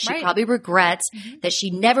and that she probably regrets that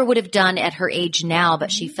she never would have done at her age now,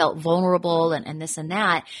 but she felt vulnerable and this and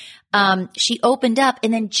that. She opened up,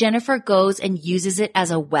 and then Jennifer goes and uses it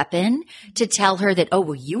as a weapon to tell her that, oh,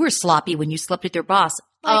 well, you were sloppy when you slept with your boss.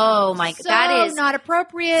 Like, oh my God, that is not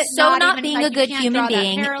appropriate. So not being a good human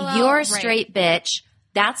being. You're a straight bitch.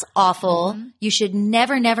 That's awful. You should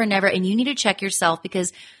never, and you need to check yourself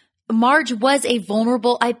because Marge was a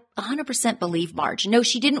vulnerable, I 100% believe Marge. No,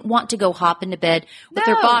 she didn't want to go hop into bed with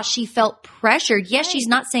her boss. She felt pressured. Yes, she's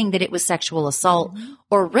not saying that it was sexual assault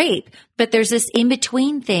or rape, but there's this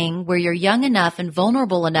in-between thing where you're young enough and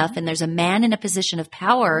vulnerable enough and there's a man in a position of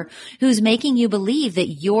power who's making you believe that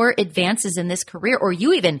your advances in this career, or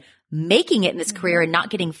you even making it in this career and not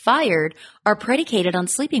getting fired, are predicated on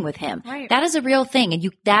sleeping with him. Right. That is a real thing. And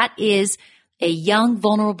that is a young,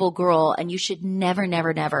 vulnerable girl, and you should never,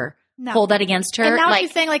 never, never hold that against her. And now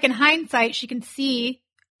she's saying, like, in hindsight, she can see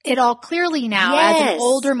it all clearly now as an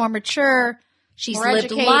older, more mature. She's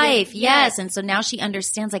lived life. Yes. And so now she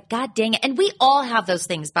understands, like, God dang it. And we all have those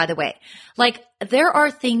things, by the way. Like, there are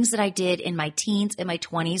things that I did in my teens, in my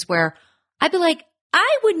 20s, where I'd be like,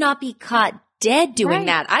 I would not be caught dead doing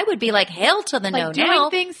that. I would be like, hail to the no now.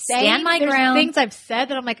 Stand my ground. Things I've said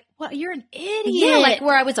that I'm like, well, you're an idiot. Yeah, like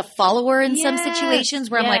where I was a follower in some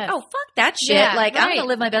situations where I'm like, oh, fuck that shit. I'm going to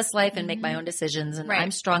live my best life and make my own decisions. And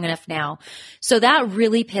I'm strong enough now. So that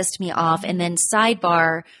really pissed me off. And then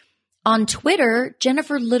sidebar, on Twitter,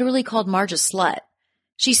 Jennifer literally called Marge a slut.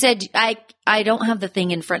 She said, I don't have the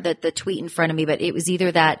thing in front, the tweet in front of me, but it was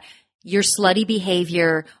either that your slutty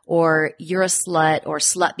behavior or you're a slut or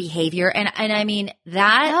slut behavior. And I mean,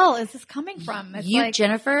 that. What the hell is this coming from? It's you,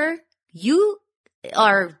 Jennifer, you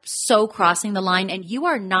are so crossing the line, and you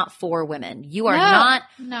are not for women. You are not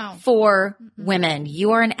for women.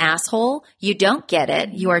 You are an asshole. You don't get it.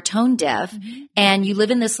 You are tone deaf, and you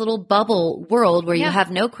live in this little bubble world where you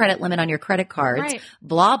have no credit limit on your credit cards,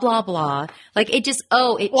 blah, blah, blah. Like it just,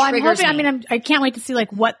 triggers me. I can't wait to see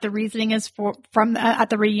like what the reasoning is from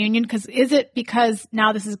at the reunion. Cause is it because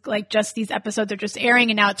now this is like just these episodes are just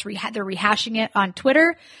airing and now it's they're rehashing it on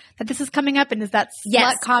Twitter that this is coming up? And is that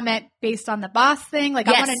slut comment based on the boss thing? Like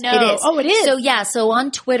I want to know. It is. Oh, it is. So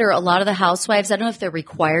on Twitter, a lot of the housewives, I don't know if they're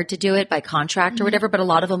required to do it by contract or whatever, but a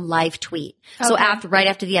lot of them live tweet. Okay. So right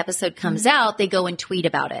after the episode comes out, they go and tweet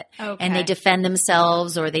about it and they defend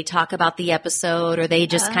themselves or they talk about the episode or they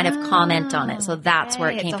just kind of comment on it. So that's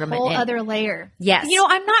where it came from. It's a whole other layer. Yes. You know,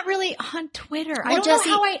 I'm not really on Twitter. I don't know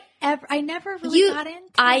how I never really got into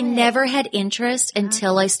it. I never had interest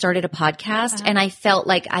until I started a podcast and I felt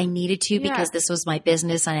like I needed to because this was my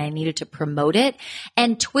business and I needed to promote it.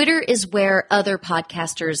 And Twitter is where other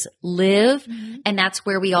podcasters live and that's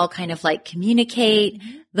where we all kind of like communicate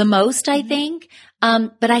the most, I think.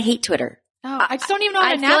 But I hate Twitter. Oh, I just don't even know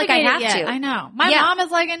how to navigate like I have it yet. to. I know. My mom is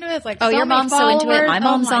like into it. It's like, oh, your mom's so into it. My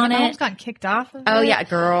mom's on it. My mom's gotten kicked off of it. Oh, yeah,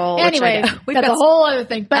 girl. Anyway, that's a whole other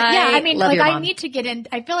thing. But I mean, like I mom. need to get in.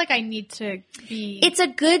 I feel like I need to be. It's a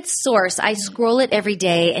good source. I scroll it every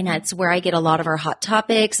day and that's where I get a lot of our hot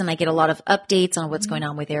topics and I get a lot of updates on what's going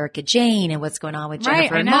on with Erica Jane and what's going on with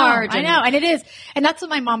Jennifer and Marge. I know. And it is. And that's what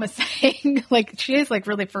my mom is saying. Like she is like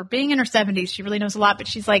really, for being in her 70s, she really knows a lot, but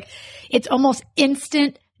she's like, it's almost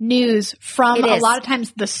instant news from a lot of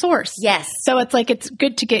times the source. Yes. So it's like, it's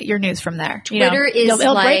good to get your news from there. Twitter is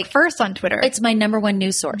it'll break first on Twitter. It's my number one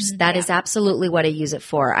news source. That is absolutely what I use it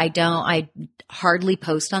for. I hardly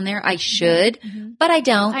post on there. I should, but I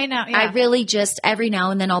don't. I know. Yeah. I really just every now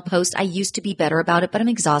and then I'll post. I used to be better about it, but I'm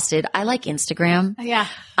exhausted. I like Instagram. Yeah.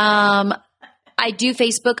 I do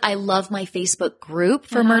Facebook. I love my Facebook group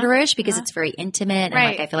for Murderish because it's very intimate. And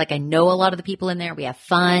like, I feel like I know a lot of the people in there. We have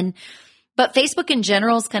fun. But Facebook in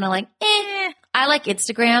general is kind of like, I like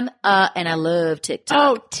Instagram, and I love TikTok.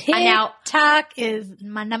 Oh, TikTok is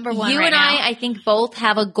my number one. You and I think both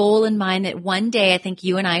have a goal in mind that one day I think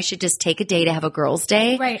you and I should just take a day to have a girls'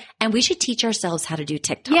 day. Right. And we should teach ourselves how to do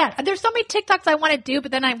TikTok. Yeah. There's so many TikToks I want to do,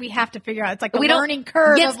 but then we have to figure out. It's like the learning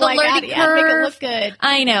curve. Yes, the learning curve. Make it look good.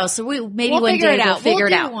 I know. So we'll one day we'll figure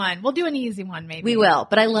it out. We'll do an easy one maybe. We will.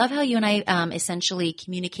 But I love how you and I essentially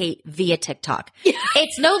communicate via TikTok.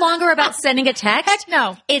 It's no longer about sending a text. Heck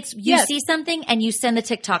no. It's you see something and you send the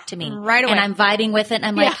TikTok to me right away, and I'm vibing with it. And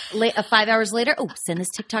I'm like, 5 hours later, send this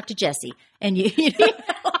TikTok to Jesse, and you know,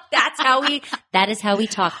 that is how we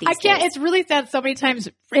talk these days. It's really sad. So many times,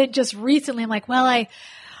 just recently, I'm like, well, I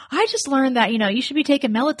just learned that you should be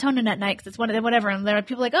taking melatonin at night because it's one of the whatever. And there are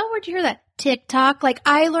people like, oh, where'd you hear that? TikTok. Like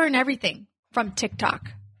I learn everything from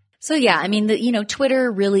TikTok. So yeah, I mean,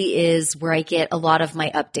 Twitter really is where I get a lot of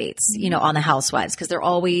my updates, on the housewives because they're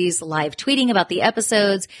always live tweeting about the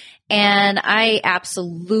episodes. And I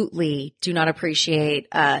absolutely do not appreciate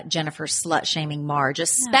Jennifer slut shaming Marge,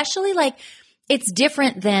 especially like it's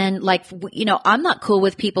different than like, I'm not cool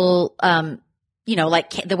with people,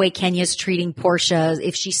 like the way Kenya's treating Portia,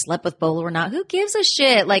 if she slept with Bolo or not, who gives a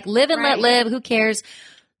shit? Like live and let live, who cares?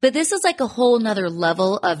 But this is like a whole nother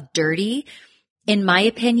level of dirty. In my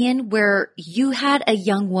opinion, where you had a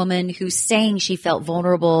young woman who's saying she felt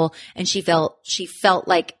vulnerable and she felt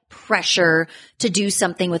like pressure to do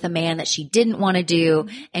something with a man that she didn't want to do.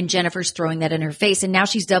 And Jennifer's throwing that in her face. And now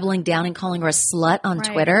she's doubling down and calling her a slut on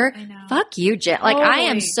Twitter. I know. Fuck you, Jen. Like, I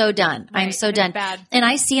am so done. Right. I'm so It's done. bad. And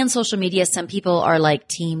I see on social media, some people are like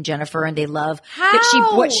team Jennifer and they love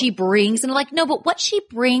that what she brings. And I'm like, no, but what she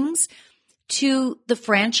brings to the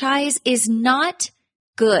franchise is not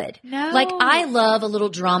good. No. Like, I love a little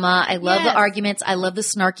drama. I love the arguments. I love the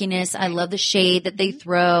snarkiness. I love the shade that they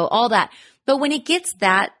throw, all that. But when it gets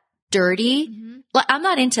that dirty, like, I'm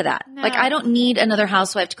not into that. No. Like, I don't need another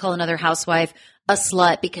housewife to call another housewife a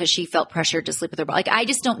slut because she felt pressured to sleep with her. Like, I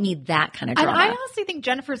just don't need that kind of drama. I honestly think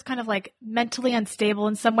Jennifer's kind of like mentally unstable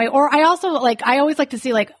in some way. Or I also like, I always like to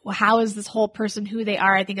see like, well, how is this whole person who they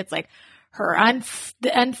are? I think it's like her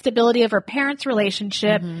the instability of her parents'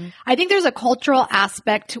 relationship. I think there's a cultural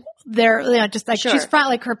aspect to their, you know, just like she's from,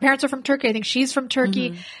 like her parents are from Turkey. I think she's from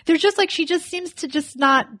Turkey. There's just like, she just seems to just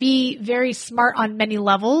not be very smart on many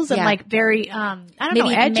levels and like very, I don't know,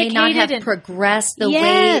 educated. May not have progressed the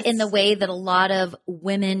way, in the way that a lot of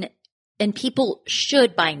women and people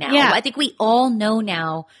should by now. Yeah. I think we all know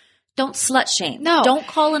now, don't slut shame. No. Don't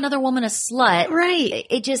call another woman a slut. Right.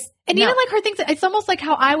 It just, and even like her things, it's almost like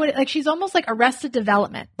how I would, like, she's almost like Arrested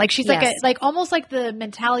Development. Like she's like like almost like the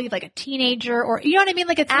mentality of like a teenager, or, you know what I mean?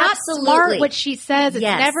 Like, it's not smart what she says. It's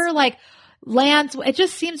never like lands. It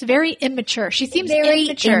just seems very immature. She seems very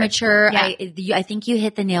immature. Yeah. I think you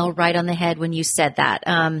hit the nail right on the head when you said that.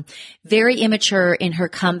 Very immature in her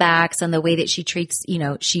comebacks and the way that she treats, you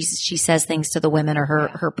know, she says things to the women or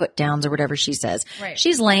her put downs or whatever she says. Right.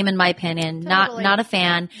 She's lame in my opinion. Totally. Not a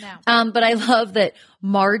fan. No. But I love that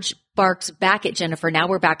Marge barks back at Jennifer. Now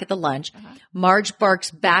we're back at the lunch. Marge barks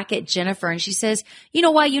back at Jennifer and she says, you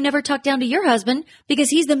know why you never talk down to your husband? Because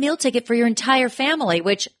he's the meal ticket for your entire family,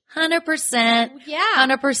 which 100%. Yeah.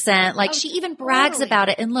 100%. Like, she even brags about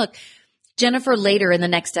it. And look, Jennifer later in the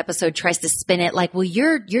next episode tries to spin it like, well,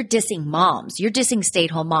 you're dissing moms. You're dissing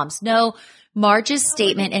stay-at-home moms. No, Marge's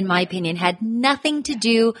statement, in my opinion, had nothing to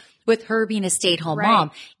do with her being a stay-at-home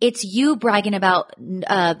mom. It's you bragging about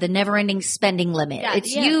the never-ending spending limit.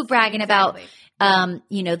 It's you bragging about,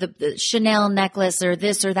 you know, the Chanel necklace or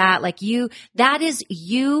this or that. Like, that is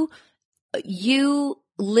you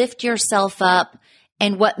lift yourself up.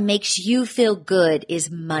 And what makes you feel good is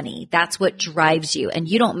money. That's what drives you. And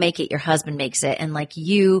you don't make it, your husband makes it. And like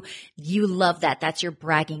you love that. That's your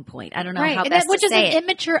bragging point. I don't know how best to say it. Which is an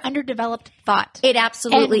immature, underdeveloped thought. It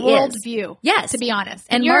absolutely and worldview. Yes. To be honest.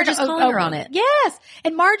 And Marge is calling her on it. Yes.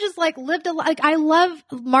 And Marge is like lived a life. Like, I love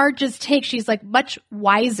Marge's take. She's like much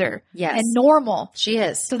wiser. Yes. And normal. She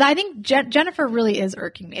is. So I think Jennifer really is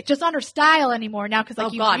irking me. It's just not her style anymore now. Cause like,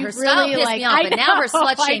 her style pissed me off. But now her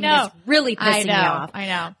slut shaming is really pissing me off. I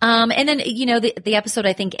know. And then, you know, the episode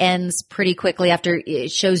I think ends pretty quickly after it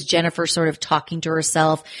shows Jennifer sort of talking to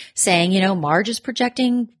herself, saying, you know, Marge is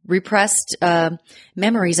projecting repressed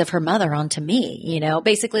memories of her mother onto me, you know,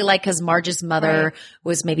 basically like, cause Marge's mother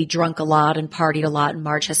was maybe drunk a lot and partied a lot, and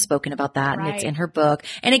Marge has spoken about that and it's in her book.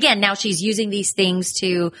 And again, now she's using these things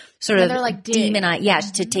to sort of like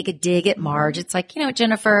demonize, to take a dig at Marge. It's like, you know,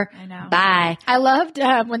 Jennifer, I know. Bye. I loved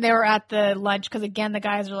when they were at the lunch, because again, the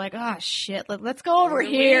guys are like, oh shit, let's go over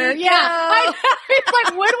here. Yeah. I know. It's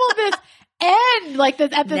like, when will this end? Like,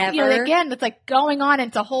 this episode, you know, again, it's like going on.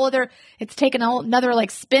 It's a whole other, it's taken another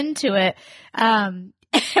like spin to it. And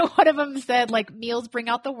one of them said, like, meals bring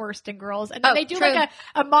out the worst in girls. And then they do like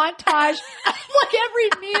a montage of like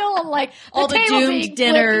every meal and like all the doomed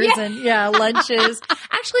dinners and lunches.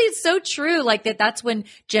 Actually, it's so true. Like that's when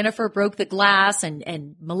Jennifer broke the glass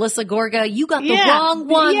and Melissa Gorga, you got the wrong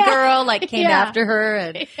one, girl, like came after her.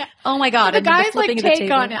 And oh my God. So the guys like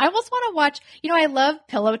take on it. I almost want to watch, you know, I love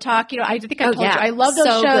Pillow Talk. You know, I think I told you, I love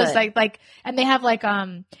those shows. Good. Like, and they have like,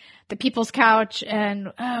 The People's Couch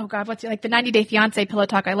and, oh God, what's it, like the 90 Day Fiancé Pillow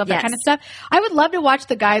Talk. I love that kind of stuff. I would love to watch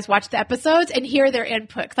the guys watch the episodes and hear their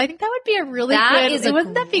input. Cause I think that would be a really good,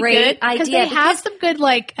 wouldn't that be good? Because they have some good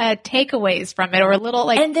like takeaways from it, or a little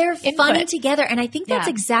like, and they're funny together. And I think that's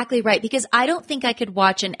exactly right, because I don't think I could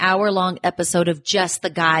watch an hour-long episode of just the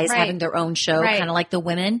guys having their own show, kind of like the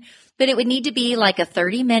women. But it would need to be like a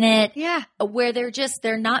 30-minute where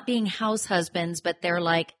they're not being house husbands, but they're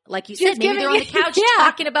like you said, maybe they're on the couch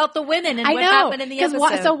talking about the women and what happened in the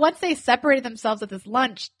episode. So once they separated themselves at this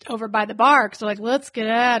lunch over by the bar, so like, let's get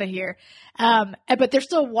out of here. But they're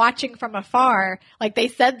still watching from afar. Like they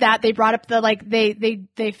said that they brought up the, like,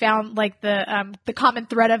 they found like the common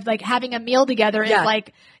thread of like having a meal together is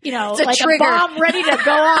like, you know, like a bomb ready to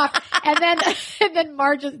go off. And then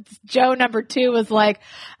Marge's Joe number 2 was like,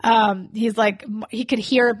 he's like, he could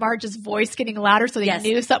hear Marge's voice getting louder, so he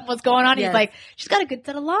knew something was going on. He's like, she's got a good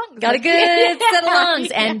set of lungs. Got a good set of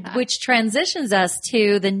lungs. And which transitions us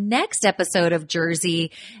to the next episode of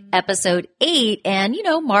Jersey, episode 8. And,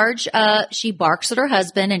 Marge, she barks at her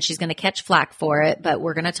husband and she's going to catch flack for it, but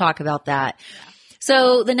we're going to talk about that. Yeah.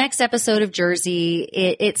 So the next episode of Jersey,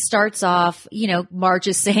 it starts off, Marge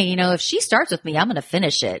is saying, if she starts with me, I'm going to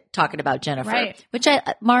finish it, talking about Jennifer. Right. Which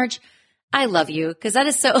Marge, I love you, because that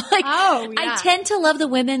is so I tend to love the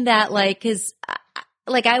women that because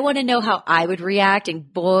I want to know how I would react,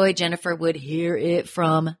 and boy, Jennifer would hear it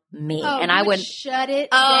from me, and I would shut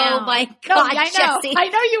it down. Oh my God, Jessie! I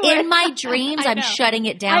know you would. In my dreams, I'm shutting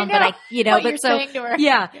it down, but but so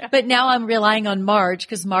but now I'm relying on Marge,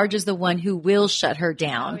 because Marge is the one who will shut her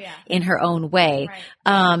down in her own way.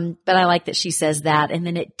 Right. But I like that she says that, and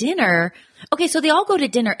then at dinner, okay, so they all go to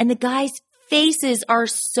dinner, and the guys' faces are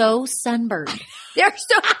so sunburned. They're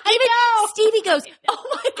so. Even Stevie goes,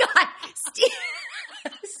 "Oh my God,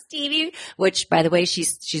 Stevie," which, by the way,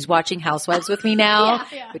 she's watching Housewives with me now,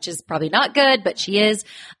 which is probably not good, but she is.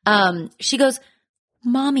 She goes,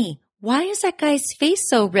 "Mommy, why is that guy's face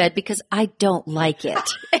so red? Because I don't like it."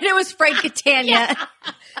 And it was Frank Catania.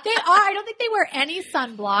 They are. I don't think they wear any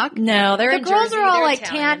sunblock. No, they're in girls Jersey, are all they're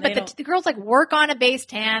tan, but the girls work on a base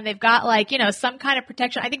tan. They've got some kind of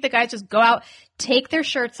protection. I think the guys just go out, take their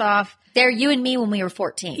shirts off. They're you and me when we were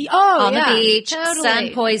 14. On the beach, totally. Sun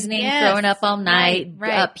poisoning, throwing up all night,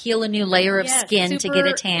 peel a new layer of skin to get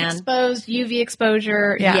a tan. Exposed, UV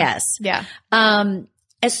exposure. Yeah. Yes. Yeah.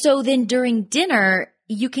 So then during dinner,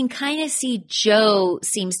 you can kind of see Joe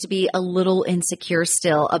seems to be a little insecure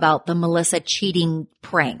still about the Melissa cheating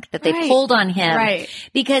prank that they pulled on him. Right.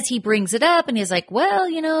 Because he brings it up and he's like,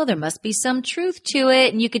 well, there must be some truth to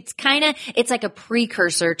it. And you could it's like a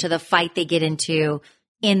precursor to the fight they get into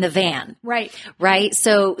in the van. Right. Right.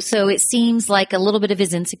 So it seems like a little bit of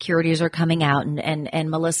his insecurities are coming out, and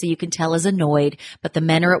Melissa, you can tell, is annoyed, but the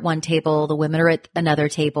men are at one table, the women are at another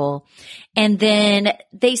table. And then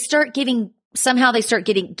they start giving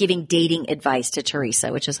dating advice to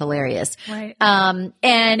Teresa, which is hilarious. Right.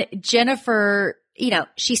 And Jennifer,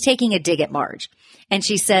 she's taking a dig at Marge. And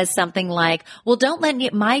she says something like, well,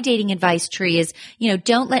 my dating advice, Tree, is,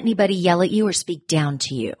 don't let anybody yell at you or speak down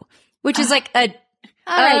to you, which is like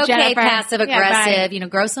passive aggressive,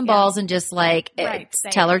 grow some balls and just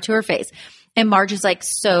tell her to her face. And Marge is like,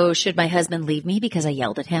 so should my husband leave me because I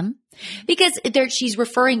yelled at him? Because she's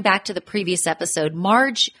referring back to the previous episode.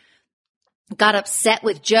 Marge got upset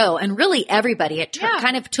with Joe and really everybody. It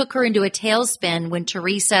kind of took her into a tailspin when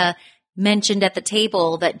Teresa mentioned at the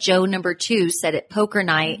table that Joe number 2 said at poker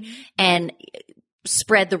night and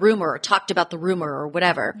spread the rumor or talked about the rumor or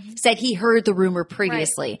whatever, said he heard the rumor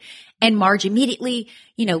previously. Right. And Marge immediately,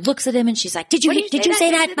 looks at him and she's like, did you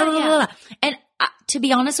say that? Blah, blah, blah. And to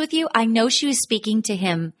be honest with you, I know she was speaking to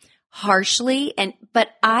him harshly, but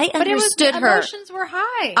I understood her. Emotions were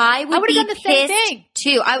high. I would have be done the same thing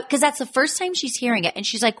too, because that's the first time she's hearing it, and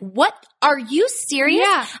she's like, "What? Are you serious?"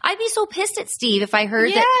 Yeah. I'd be so pissed at Steve if I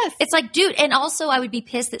heard that. It's like, dude, and also I would be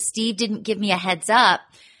pissed that Steve didn't give me a heads up.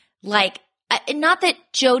 Not that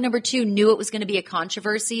Joe number 2 knew it was going to be a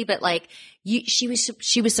controversy, but she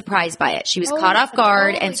was surprised by it. She was caught off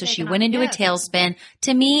guard, and so she went into a tailspin.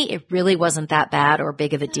 To me, it really wasn't that bad or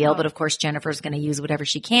big of a deal, but of course Jennifer's going to use whatever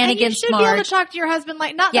she can against Marge. You should be able to talk to your husband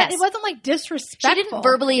that it wasn't disrespectful. She didn't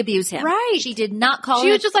verbally abuse him. Right. She did not call him.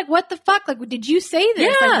 She was just like, what the fuck? Did you say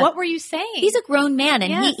this? Yeah. What were you saying? He's a grown man,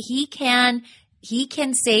 and he can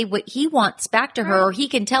say what he wants back to her, or he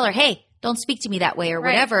can tell her, hey, don't speak to me that way or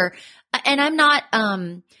whatever. And I'm not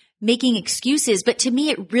making excuses, but to me,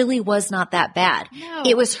 it really was not that bad. No.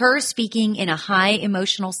 It was her speaking in a high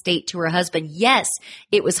emotional state to her husband. Yes,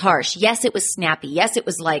 it was harsh. Yes, it was snappy. Yes, it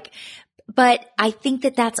was but I think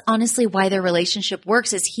that that's honestly why their relationship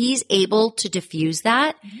works, is he's able to diffuse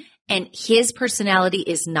that. Mm-hmm. And his personality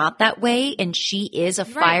is not that way. And she is a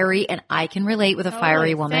fiery, and I can relate with a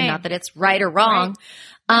fiery woman. Same. Not that it's right or wrong.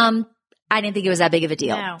 Right. I didn't think it was that big of a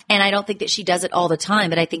deal. No. And I don't think that she does it all the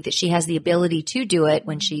time, but I think that she has the ability to do it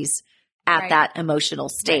when she's at that emotional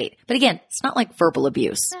state. But again, it's not like verbal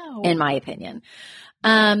abuse, in my opinion.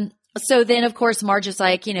 So then of course Marge is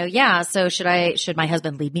like, so should my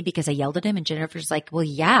husband leave me because I yelled at him? And Jennifer's like, well,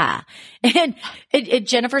 yeah. And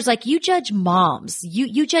Jennifer's like, you judge moms,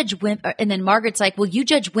 you judge women. And then Margaret's like, well, you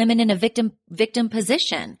judge women in a victim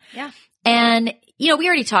position. Yeah. And we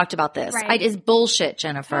already talked about this. Right. It's bullshit,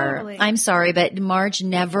 Jennifer. Totally. I'm sorry, but Marge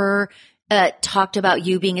never talked about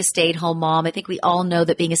you being a stay-at-home mom. I think we all know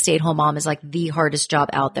that being a stay-at-home mom is the hardest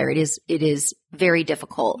job out there. It is very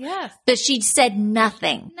difficult. Yes. But she said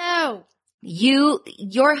nothing. No.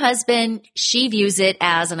 your husband, she views it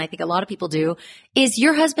as, and I think a lot of people do, is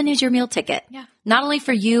your husband is your meal ticket. Yeah. Not only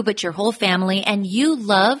for you, but your whole family. And you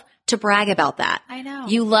love to brag about that. I know.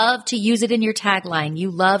 You love to use it in your tagline. You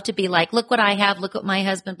love to be like, look what I have. Look what my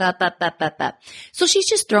husband, blah, blah, blah, blah, blah. So she's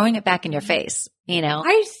just throwing it back in your face, you know?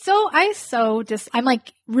 I'm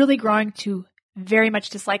like really growing to very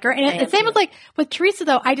much dislike her. And the same with like with Teresa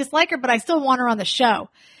though, I dislike her, but I still want her on the show.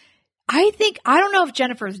 I don't know if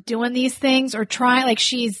Jennifer's doing these things or trying, like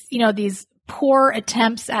she's, these poor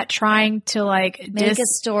attempts at trying to like make a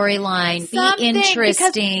storyline, be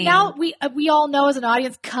interesting. Now we all know as an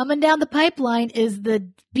audience coming down the pipeline is the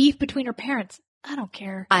beef between her parents. I don't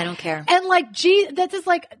care. And like, gee, that's just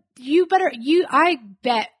like, I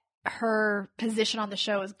bet her position on the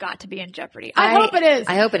show has got to be in jeopardy. I hope it is.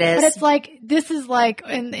 But it's like, this is like,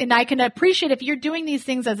 and I can appreciate if you're doing these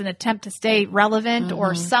things as an attempt to stay relevant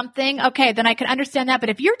or something. Okay, then I can understand that. But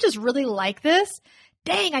if you're just really like this,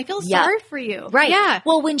 dang, I feel sorry for you. Right. Yeah.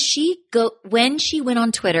 Well, when she went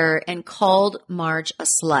on Twitter and called Marge a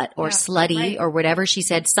slut or slutty or whatever she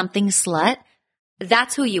said, something slut,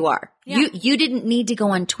 that's who you are. Yeah. You didn't need to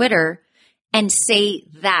go on Twitter and say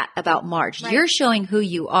that about Marge. Right. You're showing who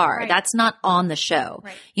you are. Right. That's not on the show.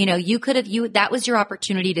 Right. That was your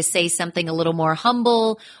opportunity to say something a little more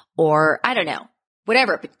humble or I don't know,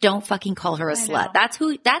 whatever, but don't fucking call her a slut.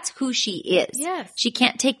 That's who she is. Yes. She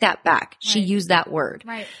can't take that back. Right. She used that word.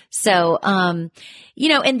 Right. So,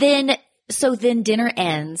 so then dinner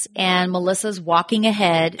ends and Melissa's walking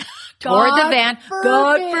ahead toward the van.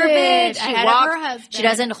 God forbid. She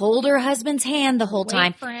doesn't hold her husband's hand the whole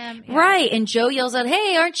time. For him. Yeah. Right. And Joe yells out,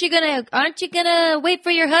 hey, aren't you gonna wait for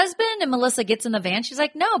your husband? And Melissa gets in the van. She's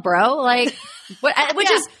like, no, bro. Like, which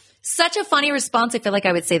is such a funny response. I feel like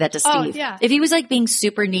I would say that to Steve. Oh, yeah. If he was like being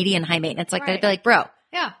super needy and high maintenance like that, I'd be like, bro,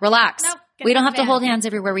 relax. No, we don't have to hold hands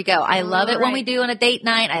everywhere we go. I love it when we do on a date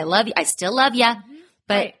night. I love you. I still love you,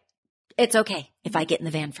 but it's okay if I get in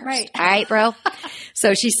the van first. Right. All right, bro.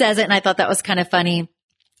 So she says it and I thought that was kind of funny.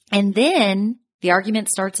 And then the argument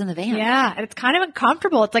starts in the van. Yeah. And it's kind of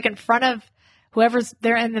uncomfortable. It's like in front of whoever's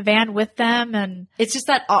there in the van with them. And it's just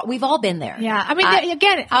that we've all been there. Yeah. I mean,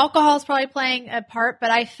 again, alcohol is probably playing a part, but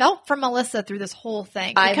I felt for Melissa through this whole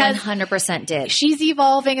thing. I 100% did. She's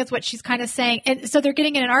evolving is what she's kind of saying. And so they're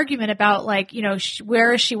getting in an argument about like,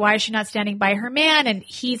 where is she? Why is she not standing by her man? And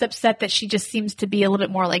he's upset that she just seems to be a little bit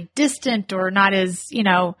more like distant or not as,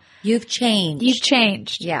 You've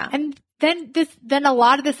changed. Yeah. And then a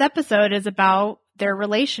lot of this episode is about their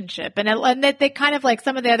relationship. And that they kind of like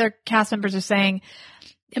some of the other cast members are saying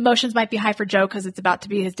emotions might be high for Joe because it's about to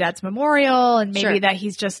be his dad's memorial and maybe that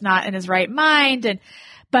he's just not in his right mind.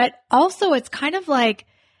 But also it's kind of like,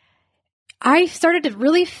 I started to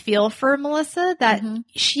really feel for Melissa that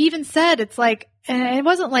she even said it's like, and it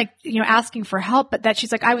wasn't like, asking for help, but that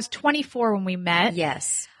she's like, I was 24 when we met.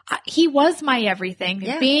 Yes. He was my everything.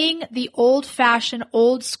 Yeah. Being the old-fashioned,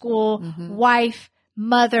 old-school wife,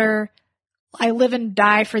 mother, I live and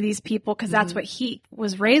die for these people because that's what he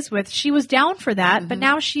was raised with. She was down for that, but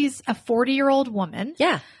now she's a 40-year-old woman.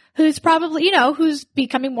 Yeah. Who's probably, who's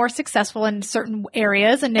becoming more successful in certain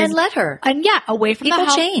areas and let her. And away from people the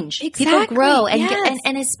house. Change. Exactly. People grow. And, yes.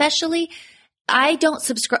 and especially, I don't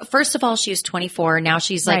subscribe. First of all, she was 24. Now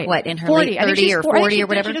she's like, what, in her 40. late 30 or 40 or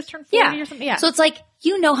whatever? She just turned 40 or something. Yeah. So it's like,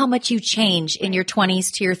 how much you change in your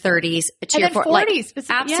 20s to your 30s to your 40s.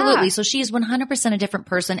 Absolutely. So she is 100% a different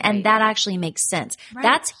person. And that actually makes sense. Right.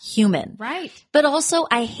 That's human. Right. But also,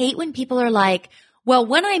 I hate when people are like, well,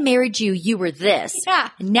 when I married you, you were this. Yeah.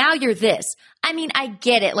 Now you're this. I mean, I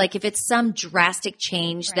get it. Like if it's some drastic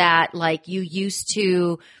change that like you used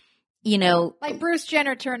to, like Bruce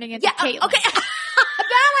Jenner turning into Caitlyn. Okay. That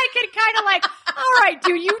I could kind of like, all right,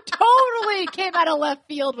 dude, you totally came out of left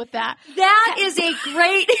field with that. That is a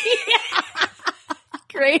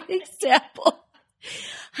great example.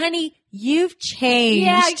 Honey, you've changed.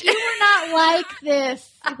 Yeah, you were not like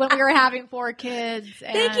this when we were having 4 kids.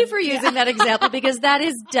 Thank you for using that example because that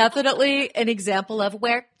is definitely an example of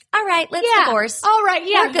where, all right, let's divorce. All right,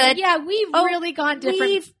 yeah. We're good. Yeah, we've really gone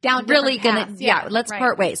down different paths. Let's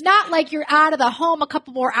part ways. Not like you're out of the home a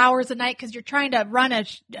couple more hours a night because you're trying to run your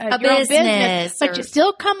own business. But you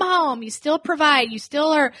still come home. You still provide. You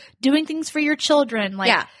still are doing things for your children.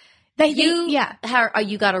 Like,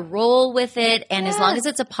 you got to roll with it. And as long as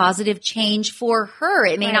it's a positive change for her,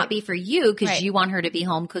 it may not be for you because you want her to be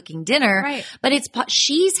home cooking dinner. Right. But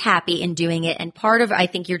she's happy in doing it. And part of, I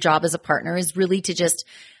think, your job as a partner is really to just,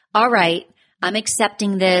 all right, I'm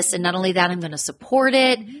accepting this. And not only that, I'm going to support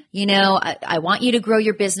it. I want you to grow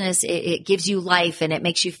your business. It gives you life and it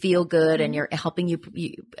makes you feel good and you're helping you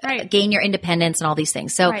gain your independence and all these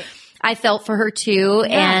things. So I felt for her too.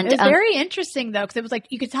 Yeah, And it was very interesting though, because it was like,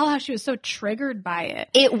 you could tell how she was so triggered by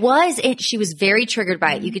it. She was very triggered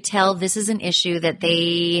by it. You could tell this is an issue that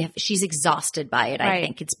she's exhausted by it. I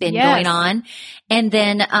think it's been going on. And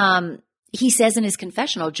then, he says in his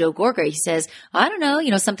confessional, Joe Gorga, he says, I don't know,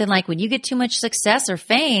 something like when you get too much success or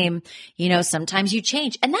fame, sometimes you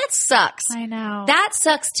change. And that sucks. I know. That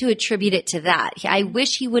sucks to attribute it to that. I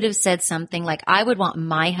wish he would have said something like, I would want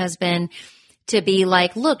my husband to be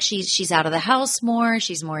like, look, she's out of the house more.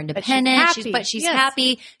 She's more independent. But she's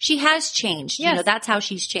happy. She has changed. Yes. That's how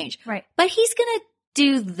she's changed. Right. But he's going to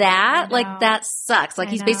do that. Like that sucks. Like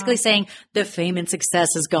he's basically saying the fame and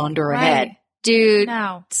success has gone to her head. Dude,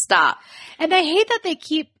 stop. And I hate that they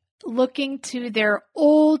keep looking to their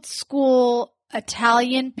old school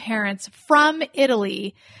Italian parents from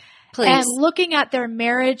Italy. Please. And looking at their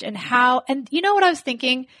marriage and how, and you know what I was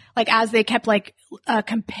thinking? Like as they kept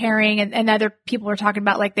comparing and other people were talking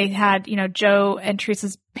about, like they had, Joe and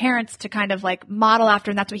Teresa's parents to kind of like model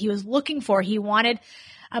after, and that's what he was looking for. He wanted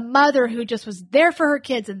a mother who just was there for her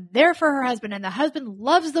kids and there for her husband, and the husband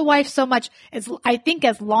loves the wife so much. I think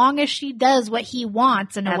as long as she does what he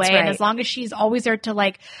wants in a way, and as long as she's always there to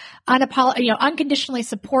like unconditionally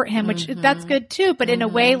support him, which that's good too, but in a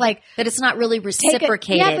way like that it's not really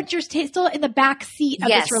reciprocated. But you're still in the back seat of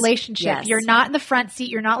this relationship. Yes. You're not in the front seat.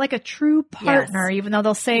 You're not like a true partner, even though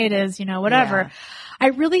they'll say it is, whatever. Yeah. I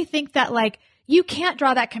really think that like, you can't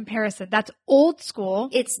draw that comparison. That's old school.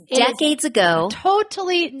 It's decades ago.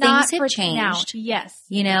 Totally not Things have changed. Now. Yes.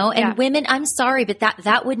 And women, I'm sorry, but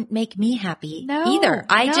that wouldn't make me happy either.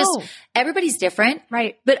 Everybody's different.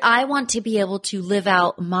 Right. But I want to be able to live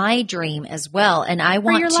out my dream as well. And I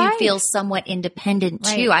want to feel somewhat independent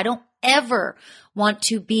too. I don't ever want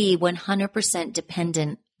to be 100%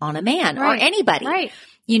 dependent on a man or anybody. Right.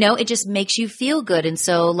 It just makes you feel good. And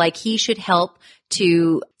so like he should help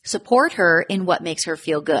to support her in what makes her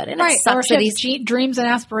feel good. And it sucks that he's dreams and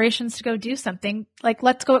aspirations to go do something. Like,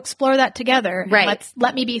 let's go explore that together. Right.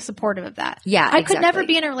 Let me be supportive of that. Yeah. I could never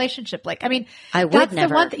be in a relationship. I would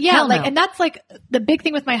never. And that's like the big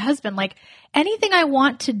thing with my husband. Like anything I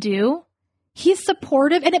want to do, he's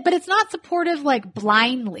supportive but it's not supportive like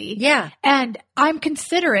blindly. Yeah. And I'm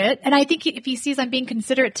considerate. And I think if he sees I'm being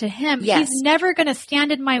considerate to him, he's never going to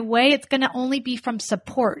stand in my way. It's going to only be from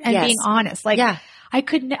support and being honest. I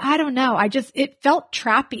don't know. It felt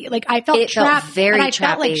trappy. Like I felt trapped. Felt very and I trappy.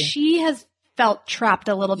 felt like she has felt trapped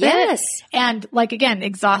a little bit. Yes. And like, again,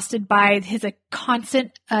 exhausted by his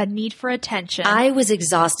constant need for attention. I was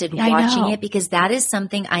exhausted watching it because that is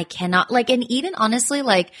something I cannot and even honestly,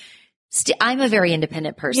 I'm a very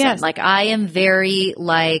independent person. Yes. Like I am very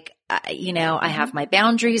I have my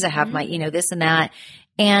boundaries. I have my, this and that.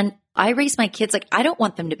 And I raise my kids I don't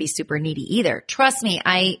want them to be super needy either. Trust me,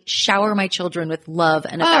 I shower my children with love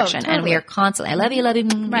and affection, and we are constantly, I love you,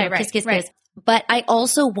 kiss, kiss, kiss. But I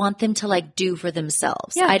also want them to do for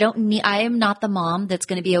themselves. Yeah. I am not the mom that's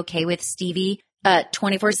going to be okay with Stevie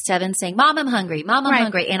 24/7 saying, Mom, I'm hungry. Mom, I'm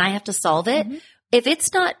hungry. And I have to solve it. Mm-hmm. If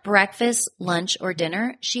it's not breakfast, lunch, or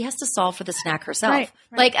dinner, she has to solve for the snack herself. Right.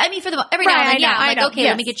 For every now and then, I'm okay,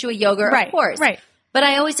 let me get you a yogurt, of course. Right. But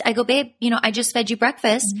I go, babe, I just fed you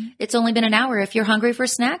breakfast. Mm-hmm. It's only been an hour. If you're hungry for a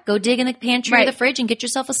snack, go dig in the pantry or the fridge and get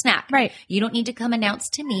yourself a snack. Right. You don't need to come announce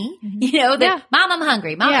to me, that Mom, I'm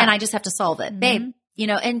hungry, Mom, and I just have to solve it. Mm-hmm. Babe,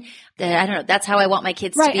 and I don't know. That's how I want my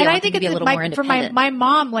kids to be. And I think to be a little more independent. For my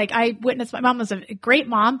mom, I witnessed, my mom was a great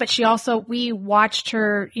mom, but we watched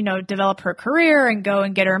her, develop her career and go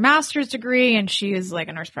and get her master's degree. And she is a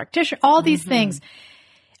nurse practitioner, all these things.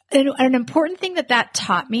 And an important thing that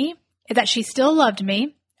taught me is that she still loved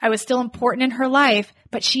me. I was still important in her life,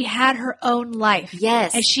 but she had her own life.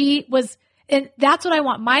 Yes. And that's what I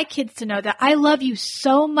want my kids to know, that I love you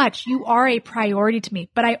so much. You are a priority to me,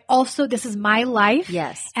 but this is my life.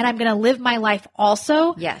 Yes. And I'm going to live my life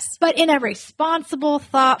also. Yes. But in a responsible,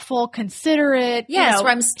 thoughtful, considerate. Yes.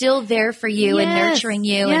 Where I'm still there for you and nurturing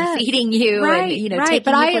you and feeding you and, taking you places.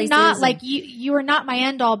 But I am not you are not my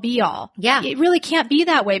end all be all. Yeah. It really can't be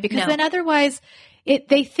that way, because then otherwise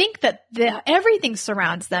they think that everything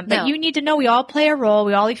surrounds them, but you need to know we all play a role.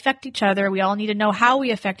 We all affect each other. We all need to know how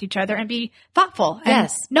we affect each other and be thoughtful and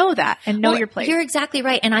know that and know your place. You're exactly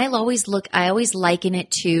right. And I always liken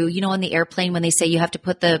it to, on the airplane when they say you have to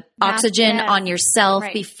put the oxygen on yourself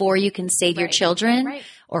before you can save your children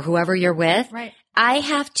or whoever you're with. Right. I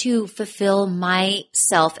have to fulfill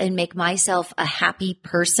myself and make myself a happy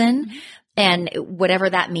person. Mm-hmm. And whatever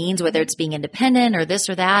that means, whether it's being independent or this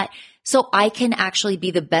or that, So I can actually be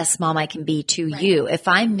the best mom I can be to you. If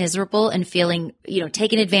I'm miserable and feeling,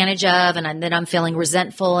 taken advantage of, and then I'm feeling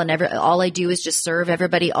resentful and all I do is just serve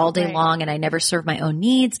everybody all day long and I never serve my own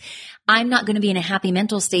needs, I'm not going to be in a happy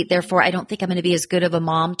mental state. Therefore, I don't think I'm going to be as good of a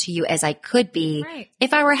mom to you as I could be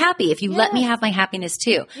if I were happy, if you let me have my happiness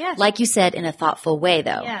too. Yes. Like you said, in a thoughtful way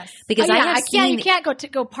though. Yes. Because you can't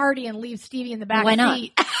go party and leave Stevie in the back Why not?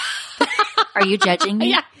 seat. Are you judging me?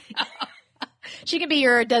 Yeah. She can be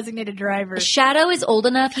your designated driver. Shadow is old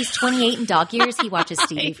enough. He's 28 in dog years. He watches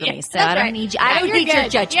Stevie for me. So I don't need you. I don't need your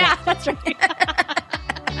judgment. Yeah, that's right.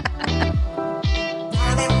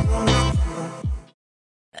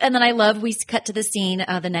 And then I love, we cut to the scene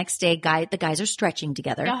the next day. The guys are stretching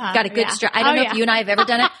together. Got a good stretch. I don't know if you and I have ever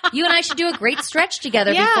done it. You and I should do a great stretch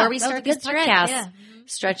together before we start this podcast. Yeah.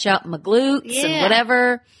 Stretch out my glutes and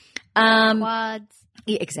whatever. Quads.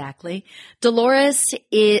 Yeah, exactly. Dolores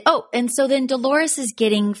is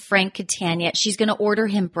getting Frank Catania. She's going to order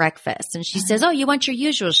him breakfast, and she says, "Oh, you want your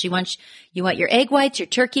usual? You want your egg whites, your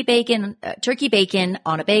turkey bacon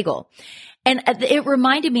on a bagel." And it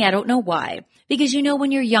reminded me, I don't know why, because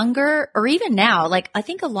when you're younger, or even now, like I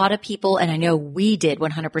think a lot of people, and I know we did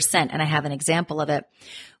 100%, and I have an example of it.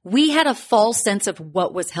 We had a false sense of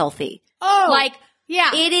what was healthy. Oh, like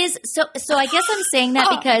yeah, it is. So I guess I'm saying that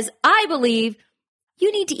because I believe you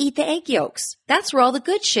need to eat the egg yolks. That's where all the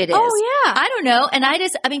good shit is. Oh, yeah. I don't know. And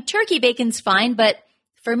turkey bacon's fine, but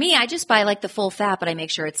for me, I just buy like the full fat, but I make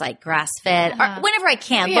sure it's like grass fed or whenever I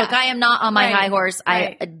can. Yeah. Look, I am not on my high horse.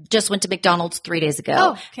 I just went to McDonald's 3 days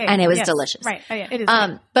ago and it was delicious. Right. Oh, yeah. It is.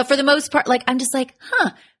 But for the most part, like I'm just like,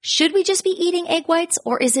 should we just be eating egg whites,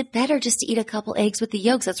 or is it better just to eat a couple eggs with the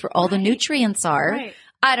yolks? That's where all the nutrients are. Right.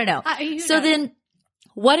 I don't know. Then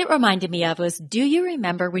what it reminded me of was, do you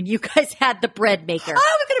remember when you guys had the bread maker? Oh,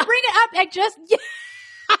 I was going to bring it up.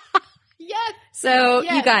 Yes. So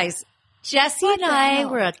you guys, Jesse and I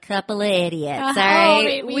were a couple of idiots. All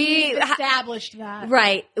right. We established that.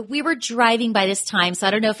 Right. We were driving by this time. So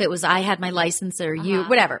I don't know if it was I had my license or you,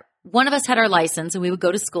 whatever. One of us had our license and we would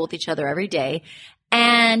go to school with each other every day.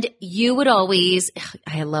 And you would always,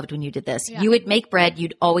 I loved when you did this. Yeah. You would make bread.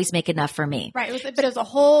 You'd always make enough for me. Right. It was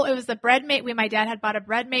the bread maker. My dad had bought a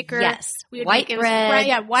bread maker. Yes. We would white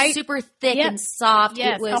bread. White. Super thick and soft.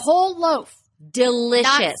 Yes. It was a whole loaf. Delicious.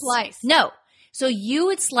 Not sliced. No. So you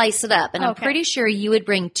would slice it up, and I'm pretty sure you would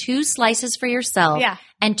bring 2 slices for yourself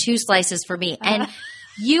and 2 slices for me. And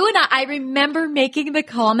you and I remember making the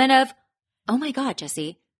comment of, oh my God,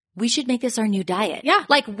 Jesse, we should make this our new diet. Yeah.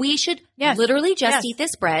 Like we should literally just eat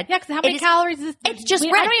this bread. Yeah, because how many calories is this? It's just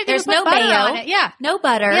bread. There's no mayo. Yeah. No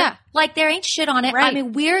butter. Yeah. Like there ain't shit on it. Right. I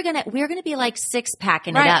mean, we're gonna be like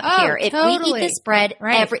 6-packing it up here. If we eat this bread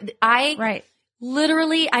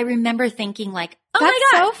literally, I remember thinking like, oh That's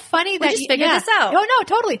my God. so funny that we just figured this out. Oh, no,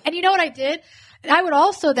 totally. And you know what I did? I would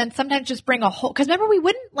also then sometimes just bring a whole, because remember we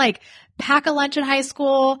wouldn't like pack a lunch in high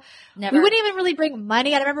school. Never. We wouldn't even really bring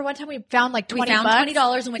money. I remember one time we found like $20. We found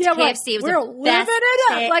 $20 and went to KFC. It was the best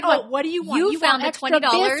day. Like, what do you want? You found the $20.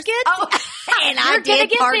 Oh, and I did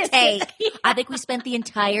partake. I think we spent the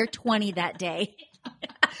entire $20 that day.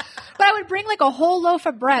 But I would bring like a whole loaf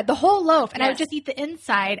of bread, the whole loaf, and I would just eat the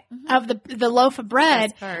inside of the loaf of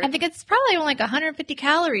bread. I think it's probably only like 150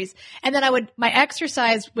 calories. And then my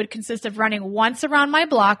exercise would consist of running once around my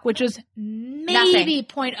block, which was maybe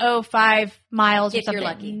 0.05 miles or something. If you're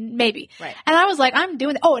lucky. Maybe. Right. And I was like, I'm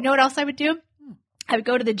doing it. Oh, you know what else I would do? I would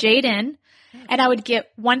go to the Jade Inn. And I would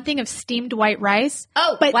get one thing of steamed white rice.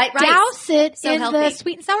 Oh, but white rice. Douse it so in healthy. The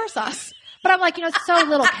sweet and sour sauce. But I'm like, it's so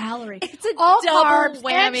little calorie. It's a all double carbs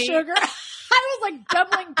whammy. And sugar. I was like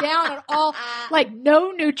doubling down on all, like no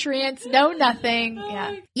nutrients, no nothing.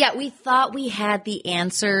 Yeah, we thought we had the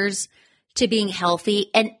answers to being healthy,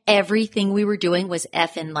 and everything we were doing was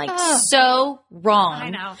effing like so wrong. I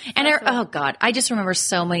know. And oh God, I just remember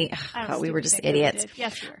so many. We were just idiots.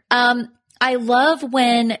 Yes, we were. I love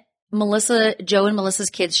when Joe and Melissa's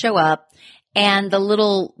kids show up. And the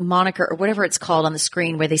little moniker or whatever it's called on the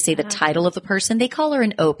screen where they say the title of the person, they call her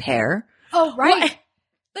an au pair. Oh, right. What?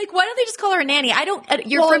 Like, why don't they just call her a nanny?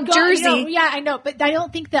 You're from Jersey. Yeah, I know. But I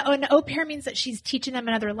don't think that an au pair means that she's teaching them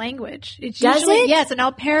another language. Does it? Yes. An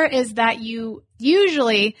au pair is that you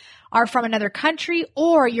usually are from another country,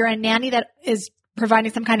 or you're a nanny that is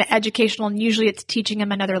providing some kind of educational, and usually it's teaching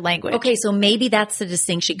them another language. Okay, so maybe that's the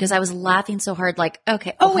distinction, because I was laughing so hard, like,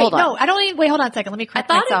 okay. Hold on a second. Let me correct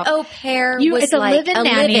myself. I thought an au pair was it's a like live-in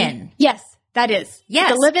nanny. live-in. Yes. That is.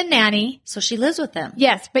 Yes. The live-in nanny. So she lives with them.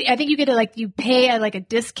 Yes, but I think you get to you pay a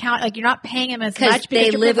discount. Like you're not paying them as much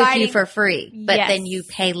because they live providing... with you for free, but yes. then you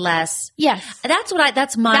pay less. Yes. That's right.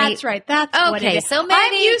 That's what it is. So maybe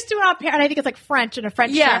I'm used to an and I think it's like French and a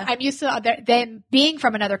French yeah. chef. I'm used to them being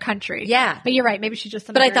from another country. Yeah. But you're right. Maybe she's just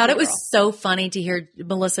But I thought it was so funny to hear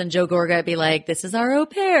Melissa and Joe Gorga be like, this is our au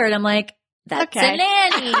pair. And I'm like, that's a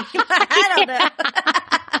nanny. I don't know.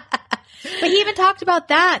 But he even talked about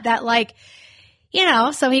that like,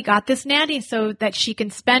 so he got this nanny so that she can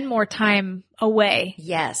spend more time away.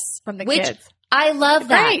 Yes. From the kids. I love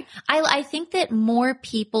that. Right. I think that more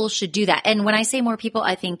people should do that. And when I say more people,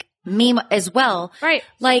 I think me as well. Right.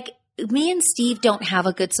 Like me and Steve don't have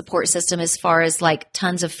a good support system as far as like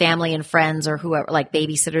tons of family and friends or whoever, like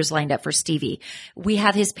babysitters lined up for Stevie. We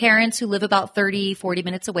have his parents who live about 30, 40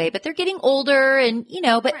 minutes away, but they're getting older and,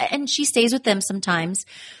 and she stays with them sometimes.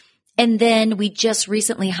 And then we just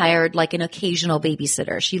recently hired like an occasional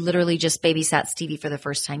babysitter. She literally just babysat Stevie for the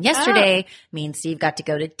first time yesterday. Me and Steve got to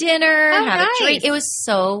go to dinner, have a drink. It was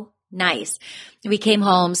so nice. We came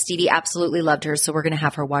home. Stevie absolutely loved her. So we're going to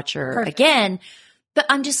have her watch her again. But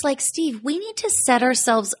I'm just like, Steve, we need to set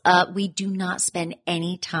ourselves up. We do not spend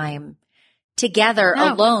any time together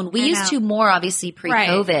alone. We used to more obviously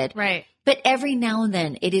pre-COVID. Right. But every now and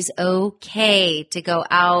then it is okay to go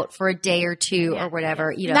out for a day or two or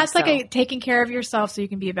whatever, That's like taking care of yourself so you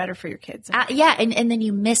can be better for your kids. And then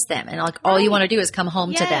you miss them and like all you want to do is come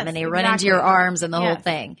home to them and they run into your arms and the whole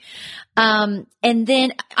thing. And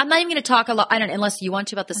then I'm not even going to talk a lot, unless you want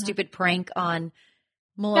to, about the stupid prank on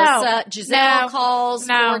Melissa. Giselle calls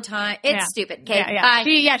 4 times. It's stupid. Okay.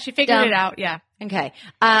 Yeah. She figured it out. Yeah. Okay.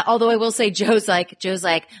 Although I will say Joe's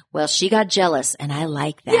like, well, she got jealous and I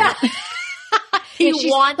like that. Yeah.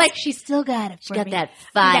 She still got it for me. She got that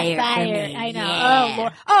fire. For me. I know. Yeah. Oh,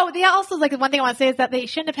 Lord. Oh, they also like the one thing I want to say is that they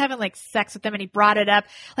shouldn't have having like sex with them, and he brought it up.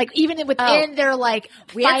 Like even within their like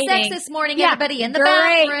we fighting. had sex this morning. Everybody in the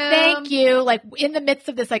bathroom. Thank you. Like in the midst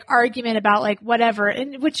of this like argument about like whatever,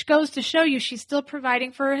 and which goes to show you she's still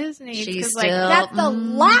providing for his needs. She's like that's the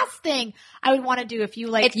last thing I would want to do if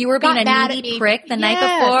you were being a needy prick the night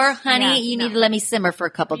before, honey. You need to let me simmer for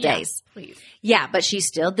a couple days, please. Yeah, but she's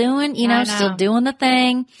still doing, still doing the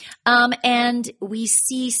thing. And we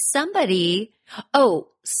see somebody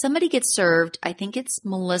gets served. I think it's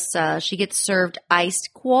Melissa. She gets served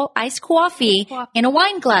iced coffee in a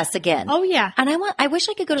wine glass again. Oh yeah. And I wish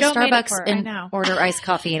I could go to Starbucks and order iced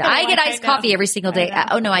coffee. And I get iced coffee every single day.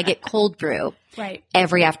 Oh no, I get cold brew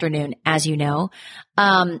every afternoon, as you know.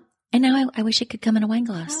 And now I wish it could come in a wine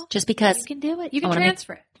glass just because. You can do it. You can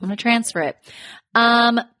transfer it. I'm going to transfer it.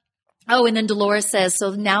 Oh, and then Dolores says,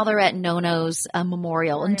 so now they're at Nono's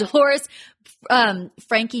memorial. And Dolores,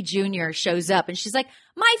 Frankie Jr. shows up and she's like,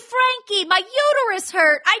 my Frankie, my uterus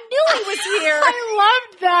hurt. I knew he was here. I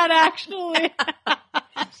loved that actually.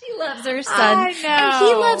 She loves her son. I know. And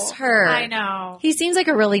he loves her. I know. He seems like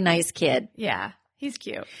a really nice kid. Yeah. He's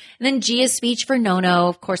cute. And then Gia's speech for Nono.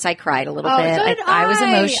 Of course, I cried a little bit. So did I was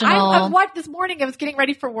emotional. I watched this morning. I was getting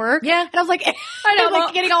ready for work. Yeah. And I was like,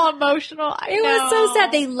 getting all emotional. It was so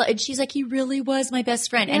sad. And she's like, he really was my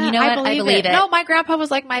best friend. And you know what? I believe it. No, my grandpa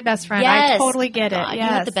was like my best friend. Yes. I totally get it. God, you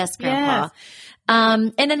had the best grandpa.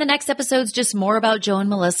 Yes. And then the next episode's just more about Joe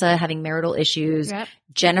and Melissa having marital issues. Yep.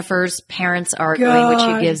 Jennifer's parents arguing, which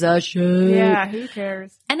she gives a shit. Yeah, who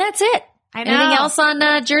cares? And that's it. I know. Anything else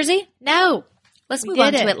on Jersey? No. Let's move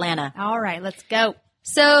on to Atlanta. All right, let's go.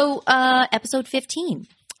 So, episode 15.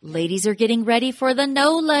 Ladies are getting ready for the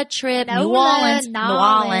NOLA trip. New Orleans.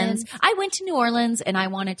 I went to New Orleans and I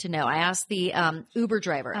wanted to know. I asked the Uber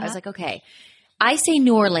driver. I was like, okay, I say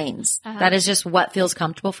New Orleans. That is just what feels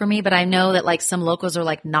comfortable for me. But I know that like some locals are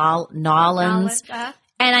like Nolans.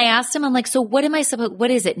 And I asked him, I'm like, so what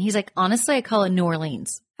what is it? And he's like, honestly, I call it New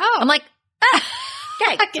Orleans. Oh. I'm like,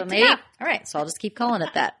 okay. So maybe, all right. So I'll just keep calling it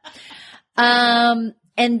that. And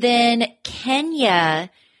then Kenya.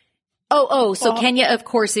 So Kenya, of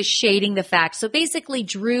course, is shading the fact. So basically,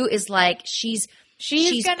 Drew is like, she's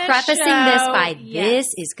prefacing this by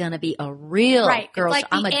this is going to be a real girl. Like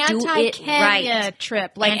I'm going to do it right.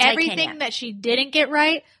 Trip. Like everything that she didn't get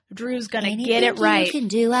right, Drew's going to get it right. You can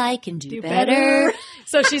do, I can do better.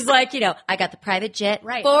 So she's like, I got the private jet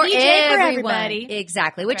for everybody.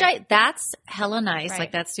 Exactly. Which that's hella nice.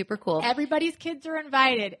 Like that's super cool. Everybody's kids are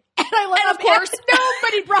invited. And of course,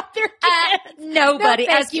 nobody brought their kids. Nobody.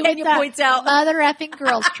 As Kenya points out. Mother effing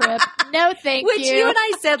girls trip. No, thank you. Which you and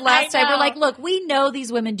I said last time. We're like, look, we know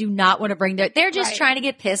these women do not want to bring they're just trying to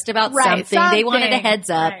get pissed about something. They wanted a heads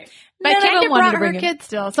up. Right. But Kenya brought her him. kids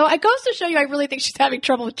still. So it goes to show you, I really think she's having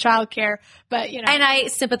trouble with childcare. But, you know. And I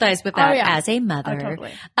sympathize with that as a mother.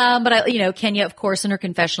 Totally. But Kenya, of course, in her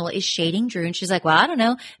confessional is shading Drew. And she's like, well, I don't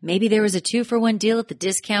know. Maybe there was a 2-for-1 deal at the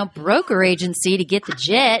discount broker agency to get the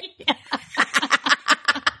jet.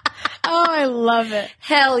 Oh, I love it.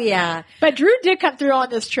 Hell yeah. But Drew did come through on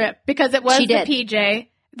this trip because it was the PJ,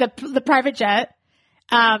 the private jet.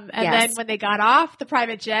 Then when they got off the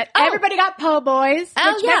private jet, everybody got po' boys.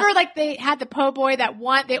 Remember, like, they had the po' boy that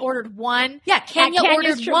they ordered one. Yeah, Kenya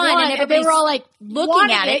ordered one, and they were all like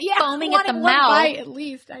looking at it, foaming at the mouth. Bite, at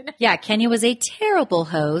least. I know. Yeah, Kenya was a terrible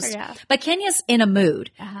host. But Kenya's in a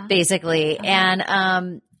mood, basically. And,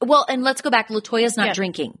 and let's go back. LaToya's not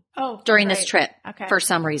drinking during this trip for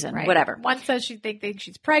some reason, whatever. One says she thinks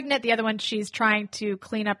she's pregnant. The other one, she's trying to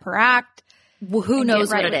clean up her act. Well, who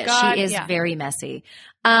knows what it is? God. She is very messy.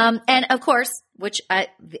 And of course,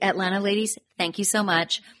 Atlanta ladies, thank you so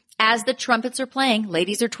much. As the trumpets are playing,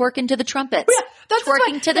 ladies are twerking to the trumpets. Yeah, that's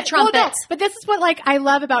twerking to the trumpets. No, but this is what, like, I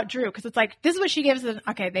love about Drew, because it's like, this is what she gives them.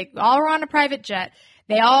 Okay, they all were on a private jet.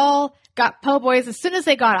 They all got po' boys as soon as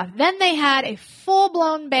they got off. Then they had a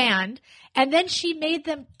full-blown band, and then she made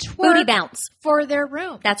them twerk booty bounce for their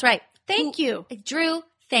room. That's right. Thank you. Drew.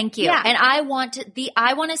 Thank you. Yeah. And I want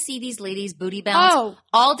to see these ladies booty bounce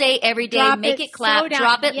all day, every day. Make it clap,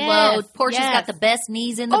 drop it low. Portia's got the best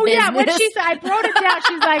knees in the business. Oh yeah, what she said, I wrote it down.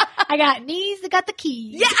 She's like, I got knees that got the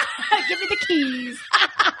keys. Yeah. Give me the keys.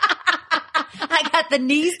 I got the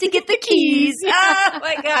knees to get the keys. Oh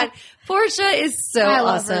my God. Portia is so awesome. I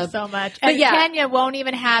love her so much. And Kenya won't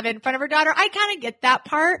even have it in front of her daughter. I kind of get that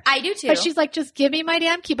part. I do too. But she's like, just give me my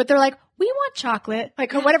damn key. But they're like, we want chocolate.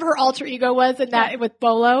 Like whatever her alter ego was in that with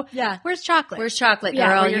Bolo. Yeah. Where's chocolate? Where's chocolate,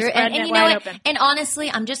 girl? And you know what? And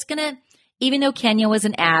honestly, I'm just going to, even though Kenya was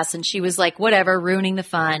an ass and she was like, whatever, ruining the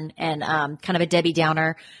fun and kind of a Debbie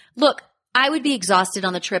Downer. Look, I would be exhausted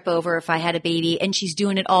on the trip over if I had a baby and she's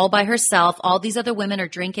doing it all by herself. All these other women are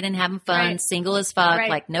drinking and having fun, single as fuck,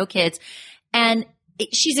 like no kids. And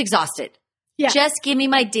she's exhausted. Yeah. Just give me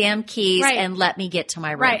my damn keys and let me get to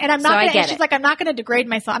my room. Right. And I'm not she's like, I'm not going to degrade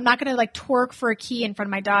myself. I'm not going to like twerk for a key in front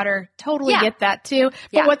of my daughter. Totally get that too.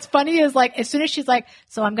 But what's funny is like, as soon as she's like,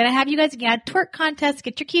 so I'm going to have you guys again, twerk contest,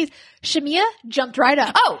 get your keys. Shamia jumped right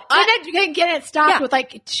up. You didn't get it stopped with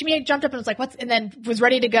like, Shamia jumped up and was like, and then was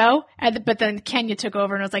ready to go. But then Kenya took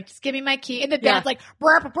over and was like, just give me my key. And the dad's like,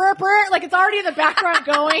 brr, brr, brr, like it's already in the background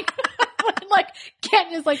going. Like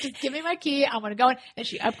Kenya's like, just give me my key. I'm going to go in. And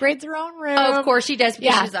she upgrades her own room. Oh, of course she does.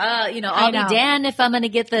 Because she's, I'll be damned if I'm going to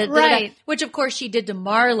get the, which of course she did to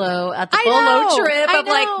Marlo at the Bolo trip. I'm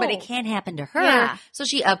like, but it can't happen to her. Yeah. So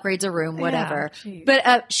she upgrades a room, whatever.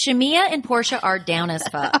 But Shamia and Portia are down as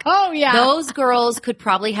fuck. Oh yeah. Those girls could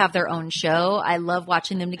probably have their own show. I love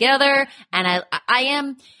watching them together. And I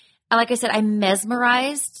am, like I said, I'm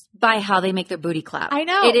mesmerized by how they make their booty clap. I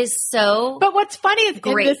know. It is so But what's funny is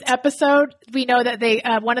great. In this episode, we know that they,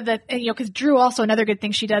 one of the, because Drew also, another good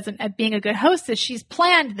thing she does at being a good host is she's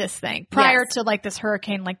planned this thing prior to like this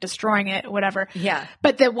hurricane, like destroying it or whatever. Yeah.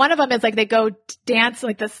 But then one of them is like they go dance,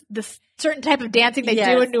 like this certain type of dancing they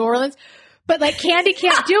do in New Orleans. But like Candy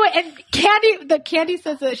can't do it. And Candy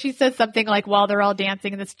says that she says something like while they're all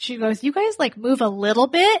dancing and she goes, you guys like move a little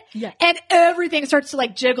bit and everything starts to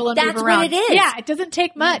like jiggle and move around. That's what it is. Yeah. It doesn't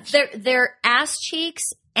take much. Their ass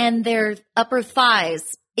cheeks and their upper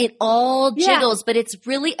thighs, it all jiggles, but it's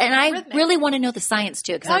really, and I really want to know the science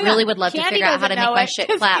too, because I really would love to figure out how to make my shit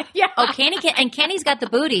clap. Oh, Candy can't, and Candy's got the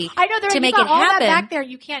booty to make it happen. Back there,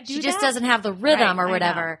 you can't do that. She just doesn't have the rhythm or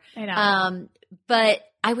whatever. I know. But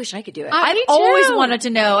I wish I could do it. I've always wanted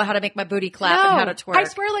to know how to make my booty clap and how to twerk. I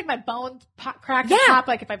swear, like my bones crack and pop.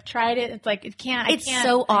 Like if I've tried it, it's like it can't. It's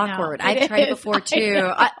so awkward. I've tried it before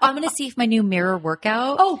too. I'm going to see if my new mirror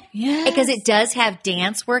workout. Oh yeah, because it does have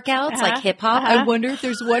dance workouts like hip hop. I wonder if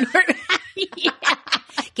there's one where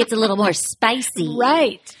gets a little more spicy.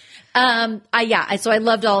 Right. So I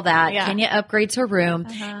loved all that. Yeah. Kenya upgrades her room,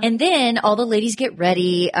 and then all the ladies get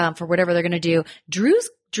ready for whatever they're going to do.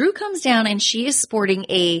 Drew comes down and she is sporting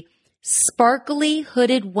a sparkly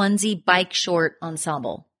hooded onesie bike short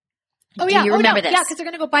ensemble. Oh, Do you remember this? Yeah, because they're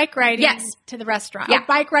going to go bike riding to the restaurant. Yeah. Or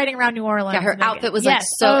bike riding around New Orleans. Yeah, her outfit was like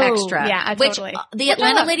so extra. Yeah, totally. Which the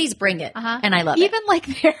Atlanta ladies bring it, and I love it. Even like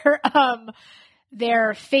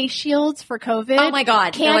their face shields for COVID. Oh my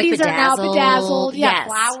God. Candies like are now bedazzled. Yes.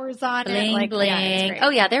 Flowers on bling, it. Bling.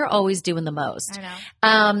 Yeah, they're always doing the most. I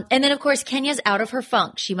know. And then of course Kenya's out of her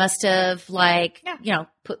funk. She must have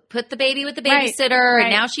put the baby with the babysitter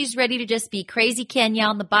and now she's ready to just be crazy Kenya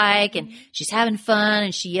on the bike and she's having fun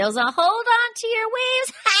and she yells out, hold on to your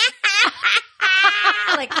waves.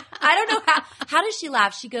 Like, I don't know how does she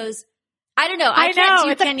laugh? She goes, I don't know. I can't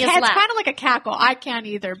do Kenya's laugh. It's kind of like a cackle. I can't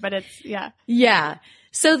either, but it's, yeah. Yeah.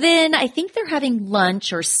 So then I think they're having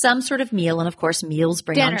lunch or some sort of meal. And of course, meals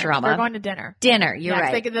bring on drama. They're going to dinner. Dinner. You're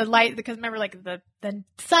right. Like the light, because remember, like the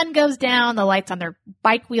sun goes down, the lights on their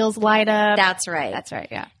bike wheels light up. That's right. That's right.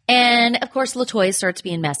 Yeah. And of course, LaToya starts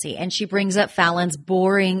being messy and she brings up Fallon's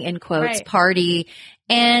boring, in quotes, party.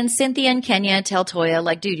 And Cynthia and Kenya tell Toya,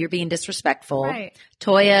 like, dude, you're being disrespectful. Right.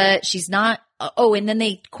 Toya, she's not. Oh, and then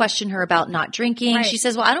they question her about not drinking. Right. She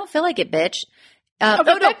says, well, I don't feel like it, bitch. No,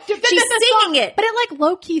 she's singing it. But it like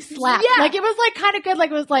low-key slapped. Yeah. Like it was like kind of good.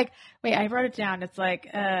 Like it was like, wait, I wrote it down. It's like,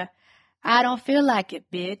 I don't feel like it,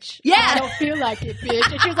 bitch. Yeah. I don't feel like it,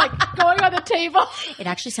 bitch. And she was like going on the table. It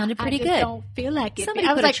actually sounded pretty good. I don't feel like it. Somebody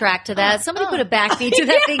put a track to that. Somebody put a backbeat to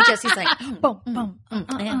that thing. Jesse's like, boom, boom.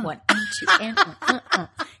 And one, and two, and one.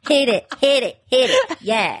 Hit it.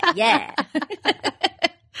 Yeah.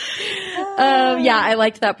 Yeah, I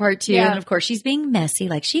liked that part too. Yeah. And of course, she's being messy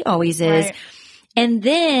like she always is. Right. And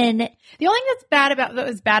then the only thing that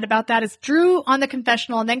was bad about that is Drew on the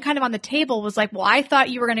confessional and then kind of on the table was like, well, I thought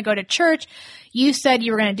you were going to go to church. You said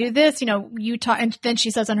you were going to do this. You know, you taught, and then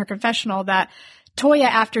she says on her confessional that Toya,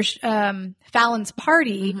 after Fallon's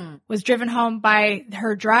party, was driven home by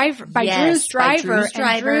her driver, Drew's driver.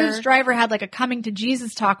 And Drew's driver had like a coming to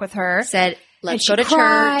Jesus talk with her. Said, let's go to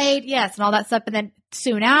cried, church. Yes, and all that stuff. And then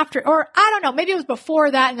soon after, or I don't know, maybe it was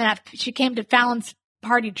before that. And then she came to Fallon's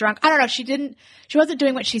party drunk. I don't know. She wasn't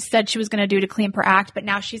doing what she said she was going to do to clean up her act, but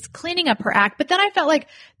now she's cleaning up her act. But then I felt like,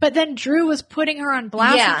 then Drew was putting her on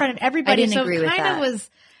blast in front of everybody. I didn't agree with that. So it kind of was,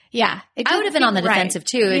 yeah. I would have been on the defensive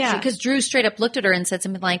too. Because Drew straight up looked at her and said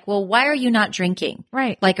something like, well, why are you not drinking?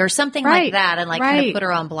 Right. Like, or something like that. And like kind of put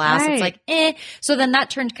her on blast. Right. It's like, eh. So then that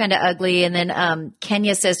turned kind of ugly. And then,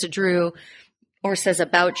 Kenya says to Drew, or says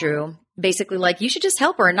about Drew, basically like, you should just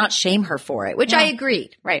help her and not shame her for it, which I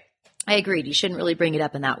agreed. Right. I agreed. You shouldn't really bring it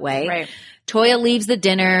up in that way. Right. Toya leaves the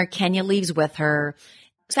dinner. Kenya leaves with her.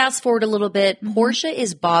 Fast forward a little bit. Portia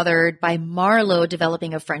is bothered by Marlo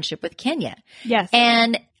developing a friendship with Kenya. Yes.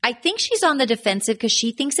 And I think she's on the defensive because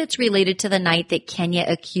she thinks it's related to the night that Kenya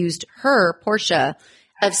accused her, Portia,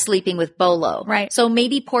 of sleeping with Bolo. Right. So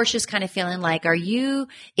maybe Portia's kind of feeling like,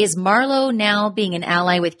 is Marlo now being an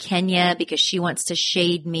ally with Kenya because she wants to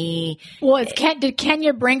shade me? Well, did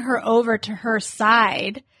Kenya bring her over to her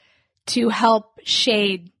side to help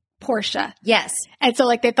shade Portia? Yes. And so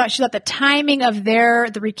like she thought the timing of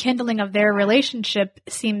the rekindling of their relationship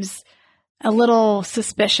seems a little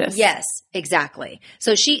suspicious. Yes, exactly.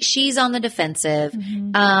 So she's on the defensive.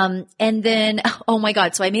 And then, oh my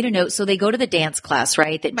God. So I made a note. So they go to the dance class,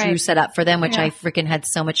 right? That Drew set up for them, which I freaking had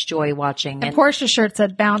so much joy watching. And Portia's shirt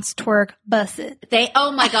said bounce, twerk, bust it.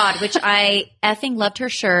 Oh my God, which I effing loved her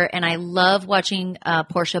shirt. And I love watching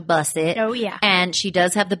Portia bust it. Oh yeah. And she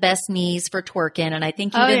does have the best knees for twerking. And I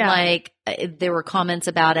think even there were comments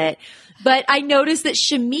about it, but I noticed that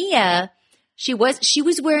Shamia, she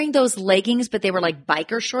was wearing those leggings, but they were like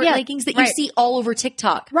biker short leggings that you see all over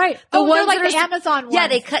TikTok. Right. The ones they're like the Amazon ones. Yeah,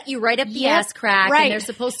 they cut you right up the ass crack, and they're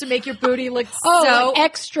supposed to make your booty look like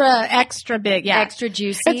extra big. Yeah. Extra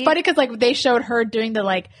juicy. It's funny because like they showed her doing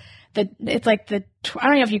I don't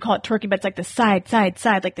know if you call it twerking, but it's like the side,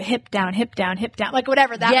 like the hip down, like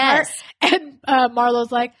whatever that part. And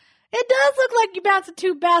Marlo's like, it does look like you bouncing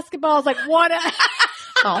two basketballs, like one.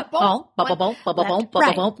 Right.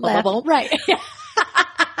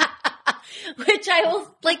 Which I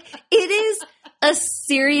will like. It is a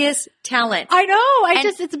serious talent. I know.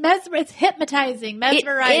 It's hypnotizing,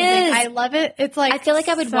 mesmerizing. I love it. It's like I feel like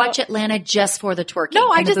I would watch Atlanta just for the twerking. No,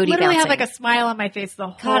 I just literally bouncing. have like a smile on my face the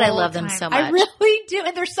whole time. God, I love them so much. I really do,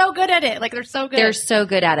 and they're so good at it. Like they're so good. They're so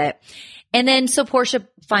good at it. And then so Portia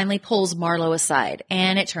finally pulls Marlo aside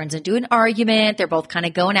and it turns into an argument. They're both kind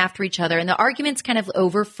of going after each other and the argument's kind of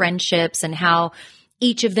over friendships and how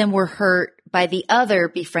each of them were hurt by the other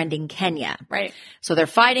befriending Kenya. Right. So they're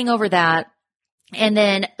fighting over that. And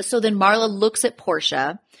then Marla looks at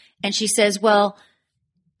Portia and she says, well,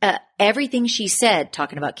 everything she said,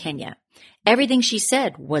 talking about Kenya, everything she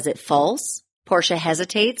said, was it false? Portia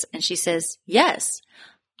hesitates and she says, yes.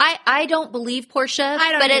 I don't believe Portia.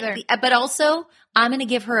 I don't either. But also, I'm going to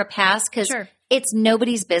give her a pass because it's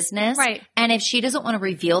nobody's business. Right. And if she doesn't want to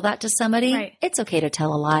reveal that to somebody, it's okay to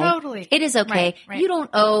tell a lie. Totally. It is okay. Right. You don't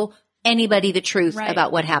owe anybody the truth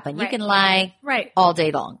about what happened. You can lie all day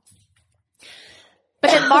long. But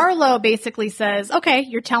then Marlo basically says, okay,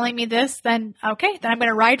 you're telling me this, then I'm going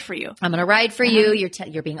to ride for you. I'm going to ride for you.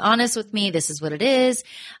 You're being honest with me. This is what it is.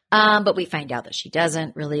 But we find out that she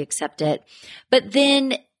doesn't really accept it. But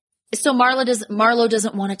then So Marlo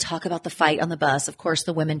doesn't want to talk about the fight on the bus. Of course,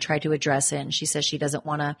 the women try to address it, and she says she doesn't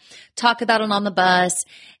want to talk about it on the bus.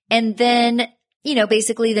 And then,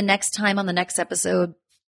 basically the next time on the next episode,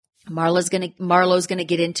 Marlo's going to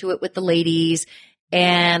get into it with the ladies,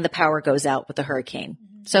 and the power goes out with the hurricane.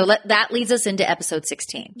 Mm-hmm. So that leads us into episode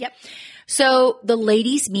 16. Yep. So the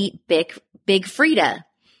ladies meet Big Frida.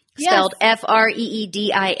 Spelled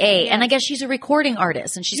Freedia. Yes. And I guess she's a recording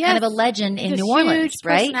artist, and she's kind of a legend in New Orleans,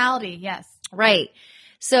 right? Personality, yes. Right.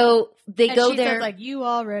 So they go there. Says, like, you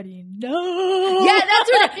already know. Yeah,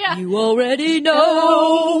 that's what you already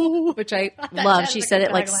know. Which I love. She said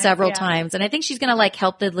it like several times. And I think she's going to like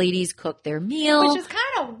help the ladies cook their meal. Which is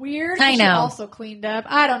kind of weird. I know. She also cleaned up.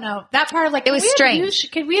 I don't know. That part of like, it was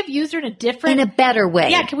strange. Could we have used her in a better way?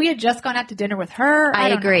 Yeah. Could we have just gone out to dinner with her? I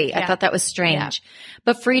agree. Yeah. I thought that was strange. Yeah.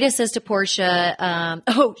 But Frida says to Portia,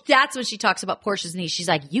 that's when she talks about Portia's knees. She's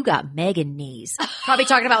like, you got Megan knees. Probably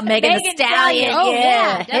talking about Megan the Stallion. Oh,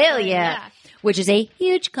 yeah. Hell yeah. Which is a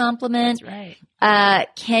huge compliment. That's right.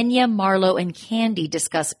 Kenya, Marlo, and Candy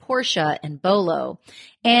discuss Portia and Bolo.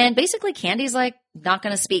 And basically Candy's like, not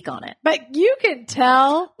going to speak on it. But you can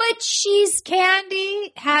tell. But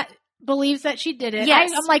Candy believes that she did it.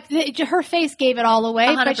 Yes. I'm like, her face gave it all away.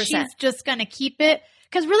 100%. But she's just going to keep it.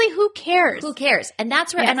 Because really, who cares? Who cares? And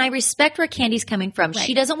that's where, and I respect where Candy's coming from. Right.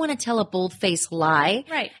 She doesn't want to tell a bold-faced lie.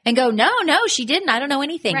 Right. And go, no, she didn't. I don't know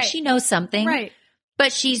anything. Right. She knows something. Right.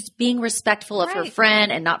 But she's being respectful of her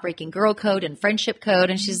friend and not breaking girl code and friendship code.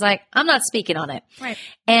 And she's like, I'm not speaking on it. Right.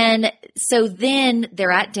 And so then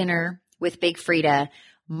they're at dinner with Big Frida.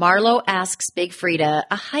 Marlo asks Big Frida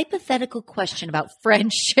a hypothetical question about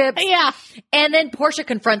friendship. Yeah. And then Portia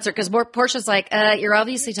confronts her because Portia's like, you're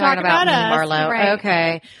obviously talking about me, us. Marlo. Right.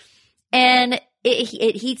 Okay. And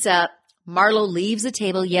it heats up. Marlo leaves the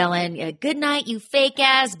table yelling, good night, you fake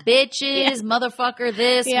ass bitches, motherfucker,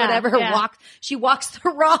 this, whatever. Yeah. She walks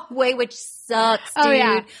the wrong way, which sucks, dude. Oh,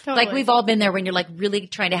 yeah, totally. Like we've all been there when you're like really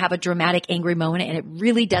trying to have a dramatic, angry moment and it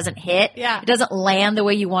really doesn't hit. Yeah. It doesn't land the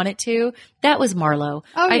way you want it to. That was Marlo.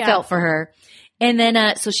 Oh, I felt for her. And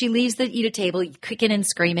then, so she leaves the table, kicking and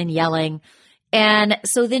screaming, yelling. And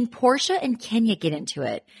so then Portia and Kenya get into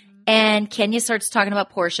it. And Kenya starts talking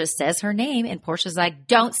about Portia, says her name, and Portia's like,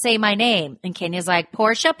 don't say my name. And Kenya's like,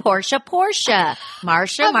 Portia, Marsha.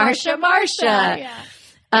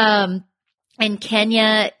 Yeah. And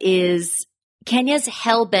Kenya's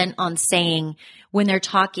hell-bent on saying when they're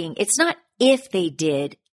talking, it's not if they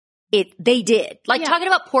did, they did. Like talking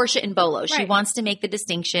about Portia and Bolo. She wants to make the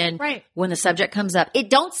distinction when the subject comes up.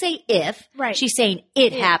 It don't say if. Right. She's saying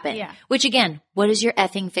it happened. Yeah. Which again, what is your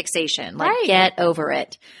effing fixation? Like get over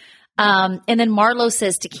it. And then Marlo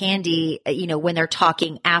says to Candy, when they're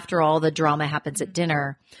talking after all the drama happens at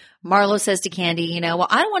dinner, Marlo says to Candy, well,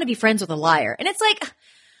 I don't want to be friends with a liar. And it's like,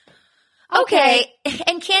 okay.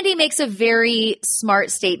 And Candy makes a very smart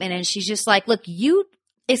statement and she's just like, look,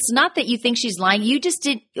 it's not that you think she's lying. You just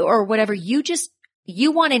did, or whatever. You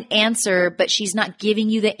want an answer, but she's not giving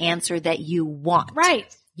you the answer that you want. Right.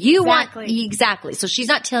 You want, exactly. So she's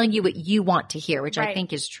not telling you what you want to hear, which I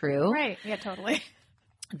think is true. Right. Yeah, totally.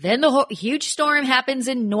 Then the huge storm happens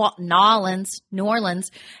in New Orleans,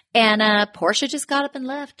 and Portia just got up and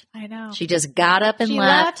left. I know. She just got up and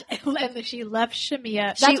left. She left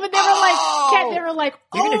Shamia. That's what they were like,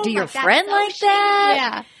 you're going to do your friend like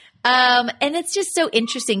that? Yeah. And it's just so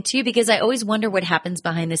interesting too, because I always wonder what happens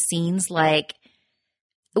behind the scenes. Like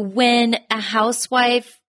when a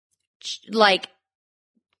housewife,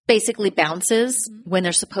 basically bounces when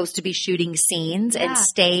they're supposed to be shooting scenes and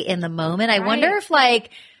stay in the moment. I wonder if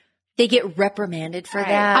they get reprimanded for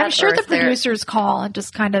that. I'm sure the producers call and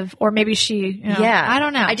just kind of, or maybe she, I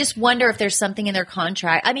don't know. I just wonder if there's something in their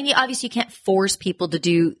contract. I mean, obviously you can't force people to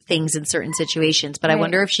do things in certain situations, but I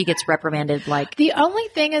wonder if she gets reprimanded. The only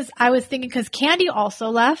thing is I was thinking, because Candy also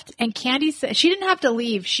left, and Candy said she didn't have to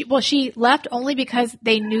leave. She left only because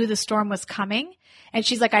they knew the storm was coming. And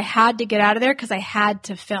she's like, I had to get out of there because I had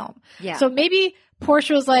to film. Yeah. So maybe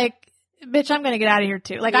Portia was like, bitch, I'm going to get out of here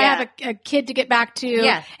too. I have a kid to get back to.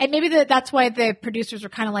 Yeah. And maybe that's why the producers were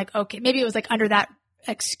kind of like, okay, maybe it was under that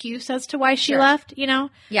excuse as to why she left, Yeah.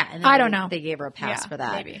 And I don't know. They gave her a pass for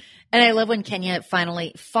that. Maybe. And I love when Kenya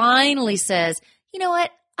finally says, you know what?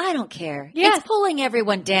 I don't care. Yes. It's pulling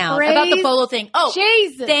everyone down about the Bolo thing. Oh,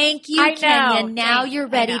 Jesus. Thank you, Kenya. Now you're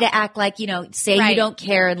ready to act like, say you don't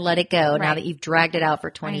care and let it go now that you've dragged it out for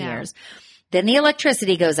 20 years. Then the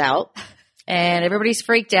electricity goes out and everybody's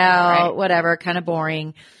freaked out, whatever, kind of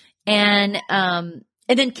boring. And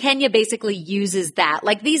And then Kenya basically uses that.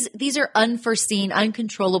 Like these are unforeseen,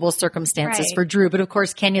 uncontrollable circumstances for Drew. But of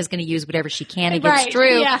course, Kenya's going to use whatever she can against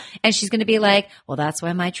Drew. Yeah. And she's going to be like, well, that's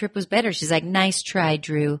why my trip was better. She's like, nice try,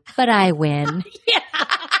 Drew, but I win. Yeah.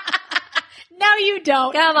 No, you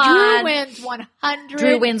don't. Come on. Drew wins 100.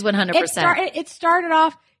 Drew wins 100%. It started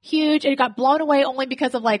off huge. It got blown away only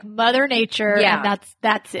because of like Mother Nature. Yeah. And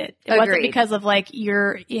that's it. It wasn't because of like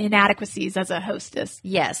your inadequacies as a hostess.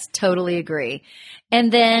 Yes, totally agree.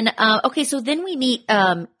 And then, so then we meet,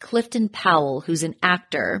 Clifton Powell, who's an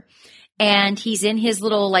actor, and he's in his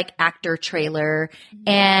little like actor trailer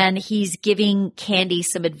and he's giving Candy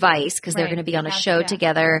some advice because they're going to be on a show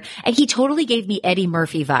together. And he totally gave me Eddie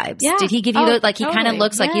Murphy vibes. Yeah. Did he give you those? Like he kind of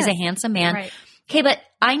looks like he's a handsome man. Right. Okay. But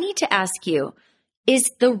I need to ask you,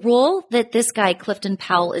 is the role that this guy, Clifton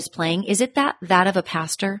Powell, is playing, is it that of a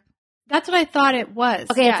pastor? That's what I thought it was.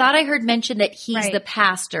 Okay, I thought I heard mention that he's the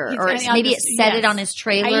pastor, or maybe it said it on his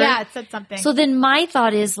trailer. Yeah, it said something. So then my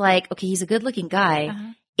thought is like, okay, he's a good-looking guy.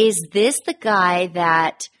 Uh-huh. Is this the guy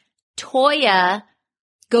that Toya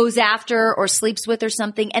goes after or sleeps with or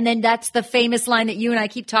something? And then that's the famous line that you and I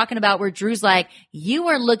keep talking about where Drew's like, you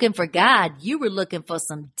weren't looking for God, you were looking for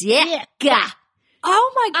some dick.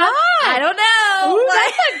 Oh my God. I don't know. Ooh,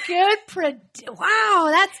 that's a good wow,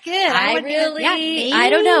 that's good. I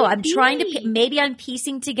don't know. I'm trying to, maybe I'm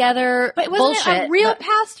piecing together but wasn't it a real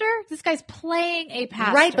pastor? This guy's playing a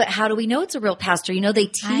pastor. Right, but how do we know it's a real pastor? You know, they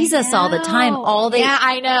tease us all the time. Yeah,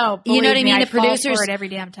 I know. You know what I mean? The producers. I fall for it every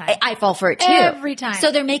damn time. I fall for it too. Every time.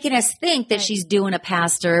 So they're making us think that she's doing a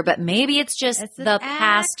pastor, but maybe it's just the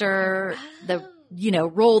pastor, the,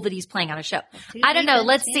 role that he's playing on a show. I don't know.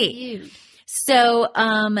 Let's see. So,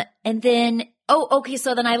 and then,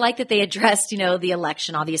 so then I like that they addressed, the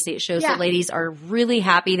election. Obviously it shows that ladies are really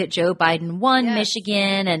happy that Joe Biden won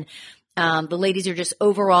Michigan, and, the ladies are just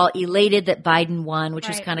overall elated that Biden won, which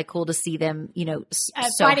was kind of cool to see them, so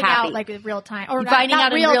finding happy. out like in real time, or finding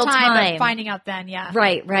out in real time, but finding out then,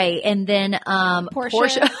 Right. And then,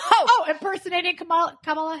 Portia. Impersonating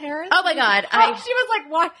Kamala Harris. Oh my God. She was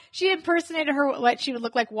like, she impersonated her, what she would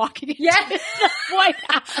look like walking into the White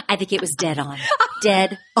House. I think it was dead on.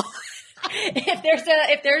 Dead on.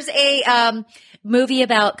 If there's a movie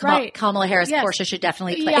about Kamala Harris, Portia should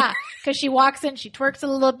definitely play. Yeah, because she walks in, she twerks a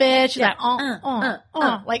little bit. She's like,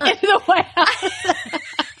 like into the White House.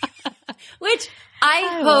 Which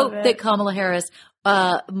I hope that Kamala Harris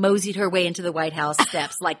moseyed her way into the White House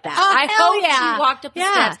steps like that. I hope she walked up the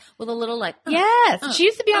steps with a little like. Yes, she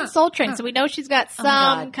used to be on Soul Train, so we know she's got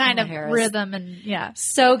some kind of rhythm and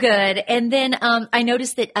so good. And then I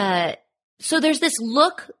noticed that so there's this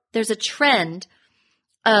look. There's a trend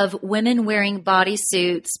of women wearing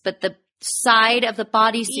bodysuits, but the side of the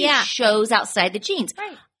bodysuit shows outside the jeans.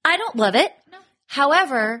 Right. I don't love it. No.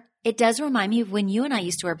 However, it does remind me of when you and I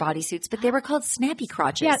used to wear bodysuits, but they were called snappy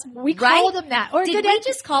crotches. Yes, we called them that. Or did we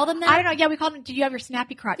just call them that? I don't know. Yeah, we called them. Do you have your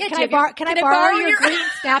snappy crotch? Yeah, can I borrow your green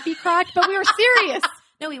snappy crotch? But we were serious.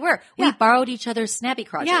 No, we were. Yeah. We borrowed each other's snappy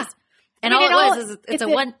crotches. Yeah. And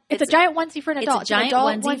it's a giant onesie for an adult. It's a giant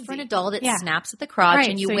onesie for an adult. It snaps at the crotch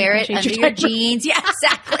and you wear it under your jeans. Yeah,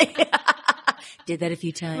 exactly. Did that a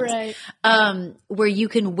few times. Right. Where you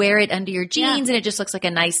can wear it under your jeans and it just looks like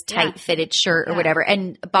a nice tight fitted shirt or whatever.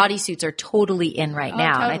 And bodysuits are totally in right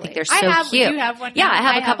now. Totally. And I think they're so cute. Do you have one? Yeah, I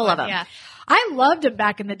have a couple of them. Yeah. I loved them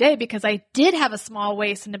back in the day because I did have a small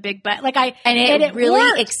waist and a big butt. And it really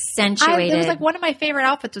worked. Accentuated. It was like one of my favorite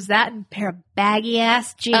outfits was that and a pair of baggy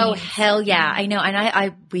ass jeans. Oh hell yeah, I know.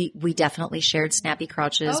 And we definitely shared snappy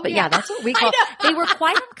crotches, but that's what we call. They were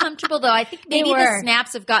quite uncomfortable though. I think maybe the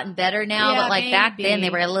snaps have gotten better now, but like back then they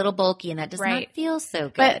were a little bulky and that does not feel so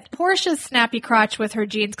good. But Portia's snappy crotch with her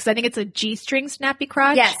jeans, because I think it's a G-string snappy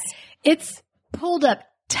crotch. Yes, it's pulled up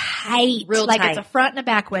tight, real like tight. It's a front and a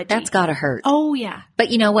back wedgie. That's gotta hurt. Oh yeah.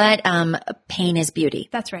 But you know what? Pain is beauty.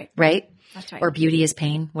 That's right. Right? That's right. Or beauty is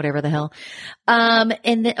pain, whatever the hell. And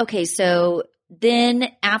then, okay, so then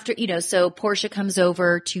after, so Portia comes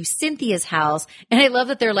over to Cynthia's house, and I love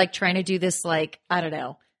that they're like trying to do this, like, I don't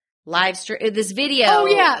know, live stream, this video. Oh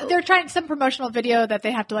yeah. They're trying some promotional video that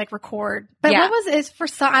they have to like record. But what was it for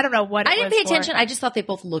some, I don't know what it was. I didn't pay attention. I just thought they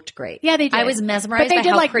both looked great. Yeah, they did. I was mesmerized by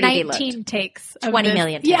how pretty they looked. 19 takes. 20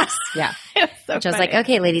 million takes. Yeah. So Which I was like,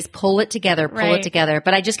 okay, ladies, pull it together.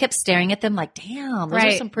 But I just kept staring at them like, damn, those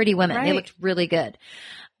are some pretty women. They looked really good.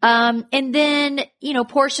 And then,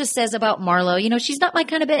 Portia says about Marlo, she's not my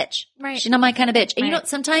kind of bitch. Right. She's not my kind of bitch. And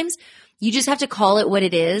sometimes you just have to call it what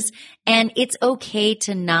it is. And it's okay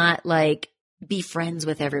to not like be friends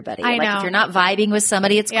with everybody. I know. If you're not vibing with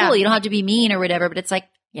somebody, it's cool. You don't have to be mean or whatever, but it's like,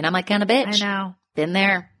 you're not my kind of bitch. I know. Been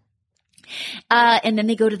there. And then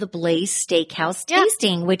they go to the Blaze Steakhouse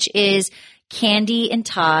tasting, which is Candy and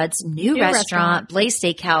Todd's new restaurant, Blaze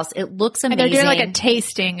Steakhouse. It looks amazing. And they're doing like a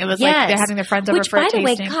tasting. It was like they're having their friends over for a tasting.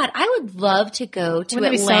 Which, by the way, God, I would love to go to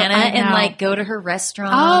Atlanta and like go to her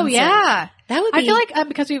restaurant. Oh, yeah. That would be. I feel like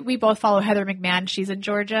because we both follow Heather McMahon. She's in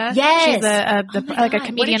Georgia. Yes. She's like a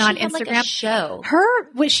comedian on Instagram. Like a show.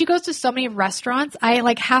 When she goes to so many restaurants, I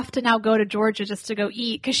like have to now go to Georgia just to go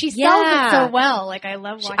eat because she sells it so well. Like I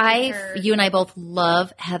love watching her. You and I both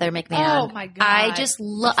love Heather McMahon. Oh my God. I just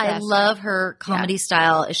I love her comedy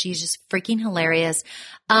style. She's just freaking hilarious.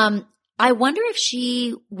 I wonder if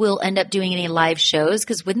she will end up doing any live shows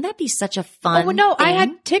because wouldn't that be such a fun thing? I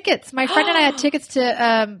had tickets. My friend and I had tickets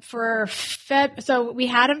to for so we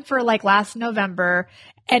had them for like last November,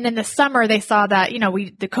 and in the summer they saw that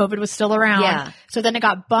the COVID was still around. Yeah. So then it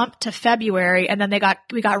got bumped to February, and then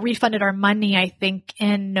we got refunded our money I think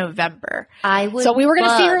in November. So we were going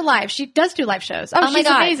to see her live. She does do live shows. Oh, she's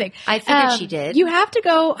amazing. I figured she did. You have to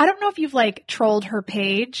go. I don't know if you've like trolled her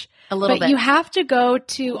page. A little bit. You have to go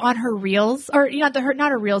on her reels or not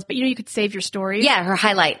her reels, but you could save your stories. Yeah, her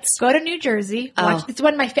highlights. Go to New Jersey. It's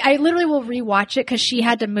one of my. I literally will rewatch it because she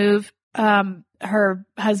had to move her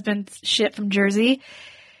husband's shit from Jersey.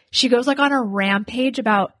 She goes like on a rampage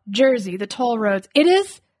about Jersey, the toll roads. It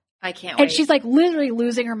is. I can't wait. And she's like literally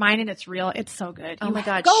losing her mind, and it's real. It's so good. Oh my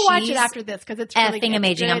God. Go watch it after this because it's really effing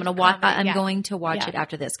amazing. I'm going to watch it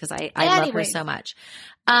after this because I love her so much.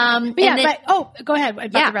 Go ahead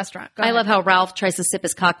about the restaurant. I love how Ralph tries to sip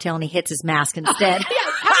his cocktail and he hits his mask instead.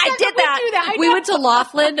 I did that. We went to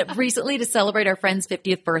Laughlin recently to celebrate our friend's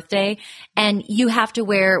 50th birthday, and you have to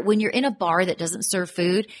wear, when you're in a bar that doesn't serve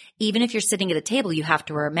food, even if you're sitting at a table, you have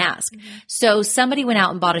to wear a mask. Mm-hmm. So somebody went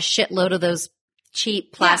out and bought a shitload of those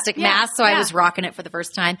cheap plastic masks. So I was rocking it for the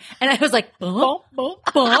first time. And I was like, bump, bump,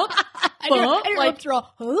 bump, bump. Like, like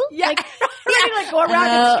go around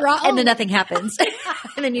and straw. And then nothing happens.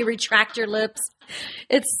 And then you retract your lips.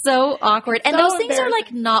 It's so awkward. And those things are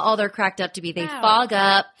like not all they're cracked up to be. They fog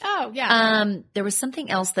up. Oh, yeah. There was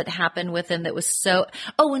something else that happened with them that was so,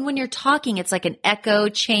 and when you're talking, it's like an echo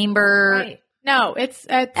chamber. Right. No, it's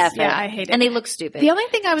I hate it. And they look stupid. The only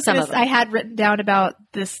thing I had written down about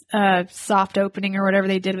this soft opening or whatever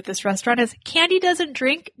they did with this restaurant is Candy doesn't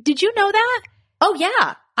drink. Did you know that? Oh,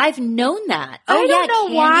 yeah. I've known that. I don't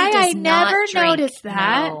know why I never noticed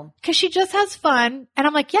that. Because she just has fun. And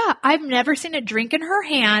I'm like, yeah, I've never seen a drink in her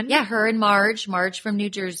hand. Yeah, her and Marge from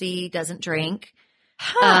New Jersey doesn't drink.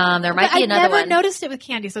 There might be another one. I never noticed it with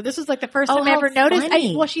Candy. So this was like the first time I ever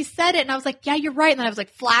noticed. She said it and I was like, yeah, you're right. And then I was like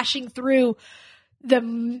flashing through the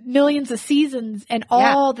millions of seasons and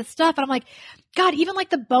all the stuff. And I'm like, God, even like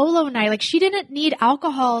the Bolo night, like she didn't need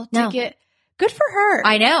alcohol to get good for her.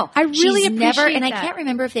 I know. I really appreciate that. I can't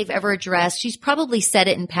remember if they've ever addressed. She's probably said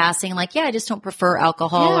it in passing, like, I just don't prefer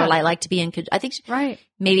alcohol or I like to be in, I think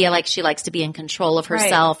maybe she likes to be in control of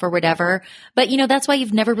herself or whatever. But that's why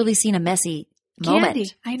you've never really seen a messy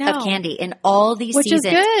moment of Candy in all these seasons.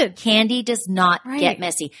 Which is good. Candy does not get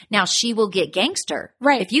messy. Now she will get gangster.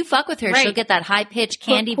 Right. If you fuck with her, she'll get that high pitched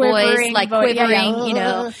Candy voice, like quivering,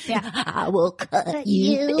 I will cut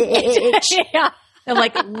you, bitch.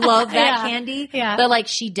 I love that Candy. Yeah. But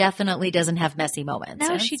she definitely doesn't have messy moments.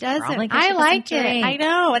 No, she doesn't. I like it. I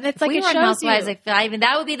know. And it's like it shows you.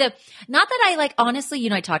 That would be not that I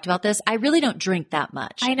honestly, I talked about this. I really don't drink that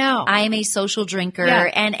much. I know. I am a social drinker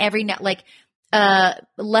and every night,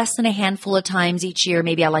 less than a handful of times each year,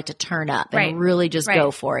 maybe I like to turn up and really just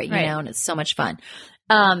go for it, and it's so much fun.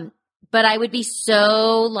 But I would be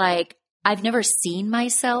so I've never seen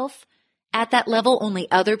myself at that level. Only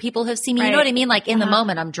other people have seen me. You know what I mean? In the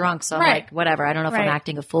moment I'm drunk. So I'm like, whatever. I don't know if I'm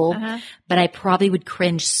acting a fool, but I probably would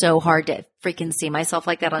cringe so hard to freaking see myself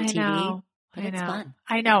like that on TV. But it's fun.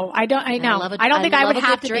 I know. I don't think I would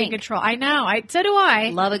have to be in control. I know. So do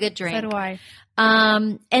I. Love a good drink. So do I.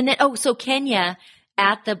 And then, so Kenya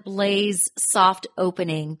at the Blaze soft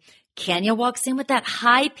opening, Kenya walks in with that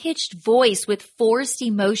high pitched voice with forced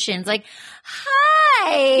emotions, like,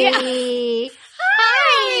 hi. Yeah.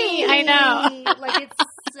 Hi. I know. It's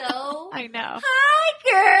so. I know. Hi,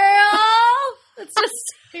 girl. It's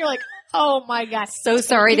just. You're like, oh my God. So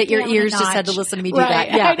sorry that your ears just had to listen to me do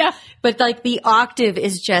that. Yeah. I know. But the octave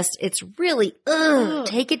is just, it's really,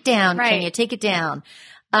 take it down, Kenya, take it down.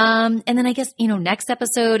 And then I guess, next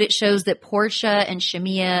episode, it shows that Portia and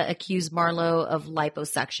Shamia accuse Marlo of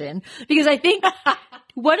liposuction because I think,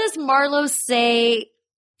 what does Marlo say?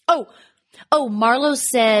 Marlo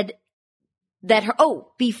said that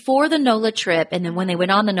before the NOLA trip, and then when they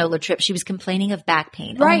went on the NOLA trip, she was complaining of back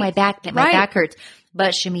pain. Right. Oh, my back hurts.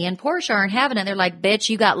 But Shami and Portia aren't having it. They're like, bitch,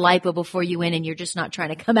 you got lipo before you went and you're just not trying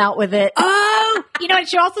to come out with it. Oh, and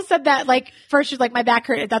she also said that, like, first she's like, my back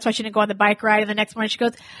hurt. That's why she didn't go on the bike ride. And the next morning she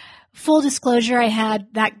goes, full disclosure, I had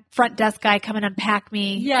that front desk guy come and unpack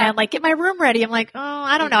me and like get my room ready. I'm like, oh,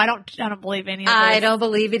 I don't know. I don't believe any of this. I don't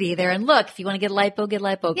believe it either. And look, if you want to get lipo,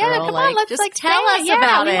 girl. Yeah, come on, let's just tell us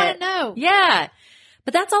about it. We want to know. Yeah.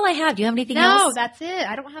 But that's all I have. Do you have anything else? No, that's it.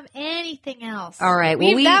 I don't have anything else. All right.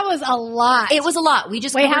 Well, that was a lot. It was a lot. We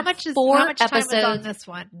just covered how much time was on this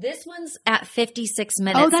one? This one's at 56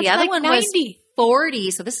 minutes. Oh, that's the other like one 90. was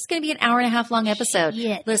 40. So this is going to be an hour and a half long episode.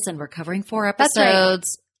 Shit. Listen, we're covering 4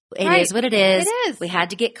 episodes. It is what it is. It is. We had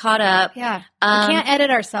to get caught up. Yeah. We can't edit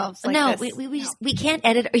ourselves like this. No, we can't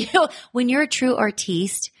edit. When you're a true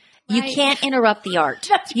artiste, you can't interrupt the art.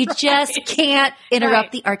 You just can't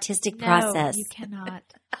interrupt the artistic process. No, you cannot.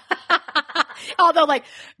 Although, like,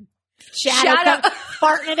 Shadow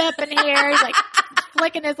farting it up in here. He's like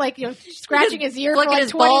flicking his, like, scratching his ear for like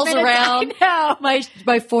his 20 balls minutes. around. I know.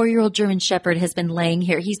 My 4-year-old German Shepherd has been laying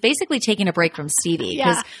here. He's basically taking a break from Stevie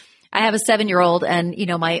because I have a 7-year-old and,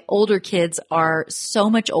 my older kids are so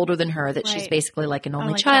much older than her that she's basically like an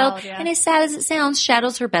only child. And as sad as it sounds,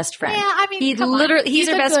 Shadow's her best friend. Yeah, I mean, he's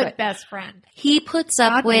her best friend. He puts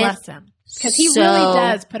up with bless him. Because he really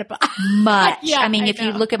does put up much. I mean, if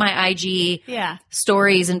you look at my IG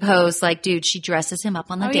stories and posts, like, dude, she dresses him up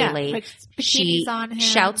on the daily. Puts she on him.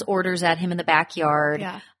 Shouts orders at him in the backyard.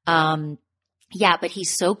 But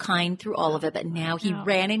he's so kind through all of it. But now he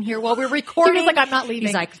ran in here while we were recording. He was like, I'm not leaving.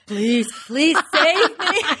 He's like, please save me.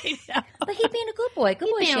 I know. But he's being a good boy. Good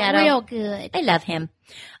boy, Shadow. Real good. I love him.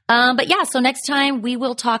 So next time we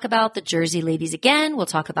will talk about the Jersey ladies again. We'll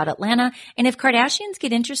talk about Atlanta. And if Kardashians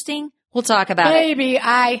get interesting, we'll talk about it.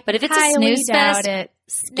 But if it's a snooze fest,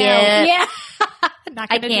 skip. No. Yeah.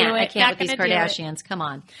 I can't with these Kardashians. Come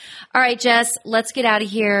on. All right, Jess, let's get out of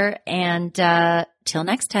here. And till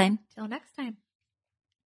next time.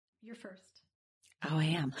 You're first. Oh, I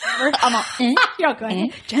am. I'm all, go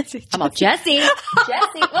ahead. Jesse. I'm all, Jesse.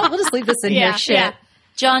 Well, we'll just leave this in here. Shit. Yeah.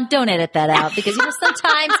 John, don't edit that out because,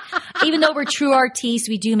 sometimes, even though we're true artists,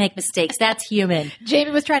 we do make mistakes. That's human.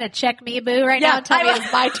 Jamie was trying to check me, boo, right now and tell me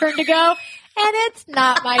it's my turn to go. And it's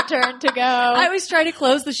not my turn to go. I was trying to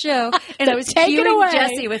close the show, and I was cueing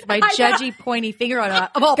Jessie with my judgy, pointy finger on her.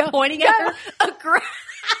 I'm all pointing at her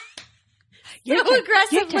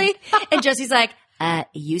aggressively. And Jessie's like,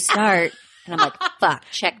 you start. And I'm like, fuck,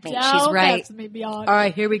 checkmate. She's right. All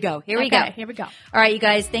right, here we go. Here we go. All right, you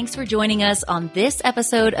guys, thanks for joining us on this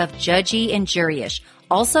episode of Judgy and Juryish.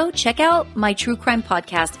 Also, check out my true crime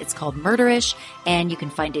podcast. It's called Murderish, and you can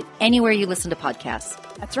find it anywhere you listen to podcasts.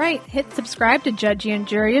 That's right. Hit subscribe to Judgy and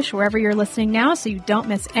Juryish wherever you're listening now so you don't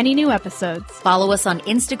miss any new episodes. Follow us on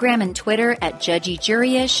Instagram and Twitter at Judgy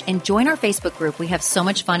Juryish, and join our Facebook group. We have so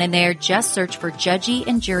much fun in there. Just search for Judgy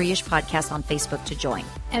and Juryish podcast on Facebook to join.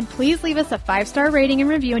 And please leave us a 5-star rating and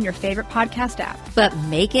review in your favorite podcast app. But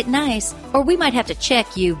make it nice, or we might have to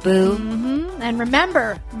check you, boo. Mm-hmm. And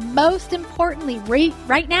remember, most importantly,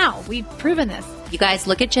 right now, we've proven this. You guys,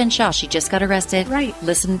 look at Jen Shaw. She just got arrested. Right.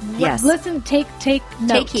 Listen, yes. Listen, take note.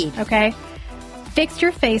 Take heed. Okay? Fix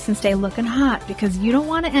your face and stay looking hot because you don't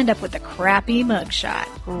want to end up with a crappy mugshot.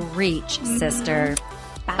 Reach, sister.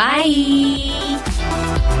 Bye.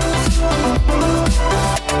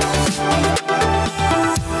 Bye.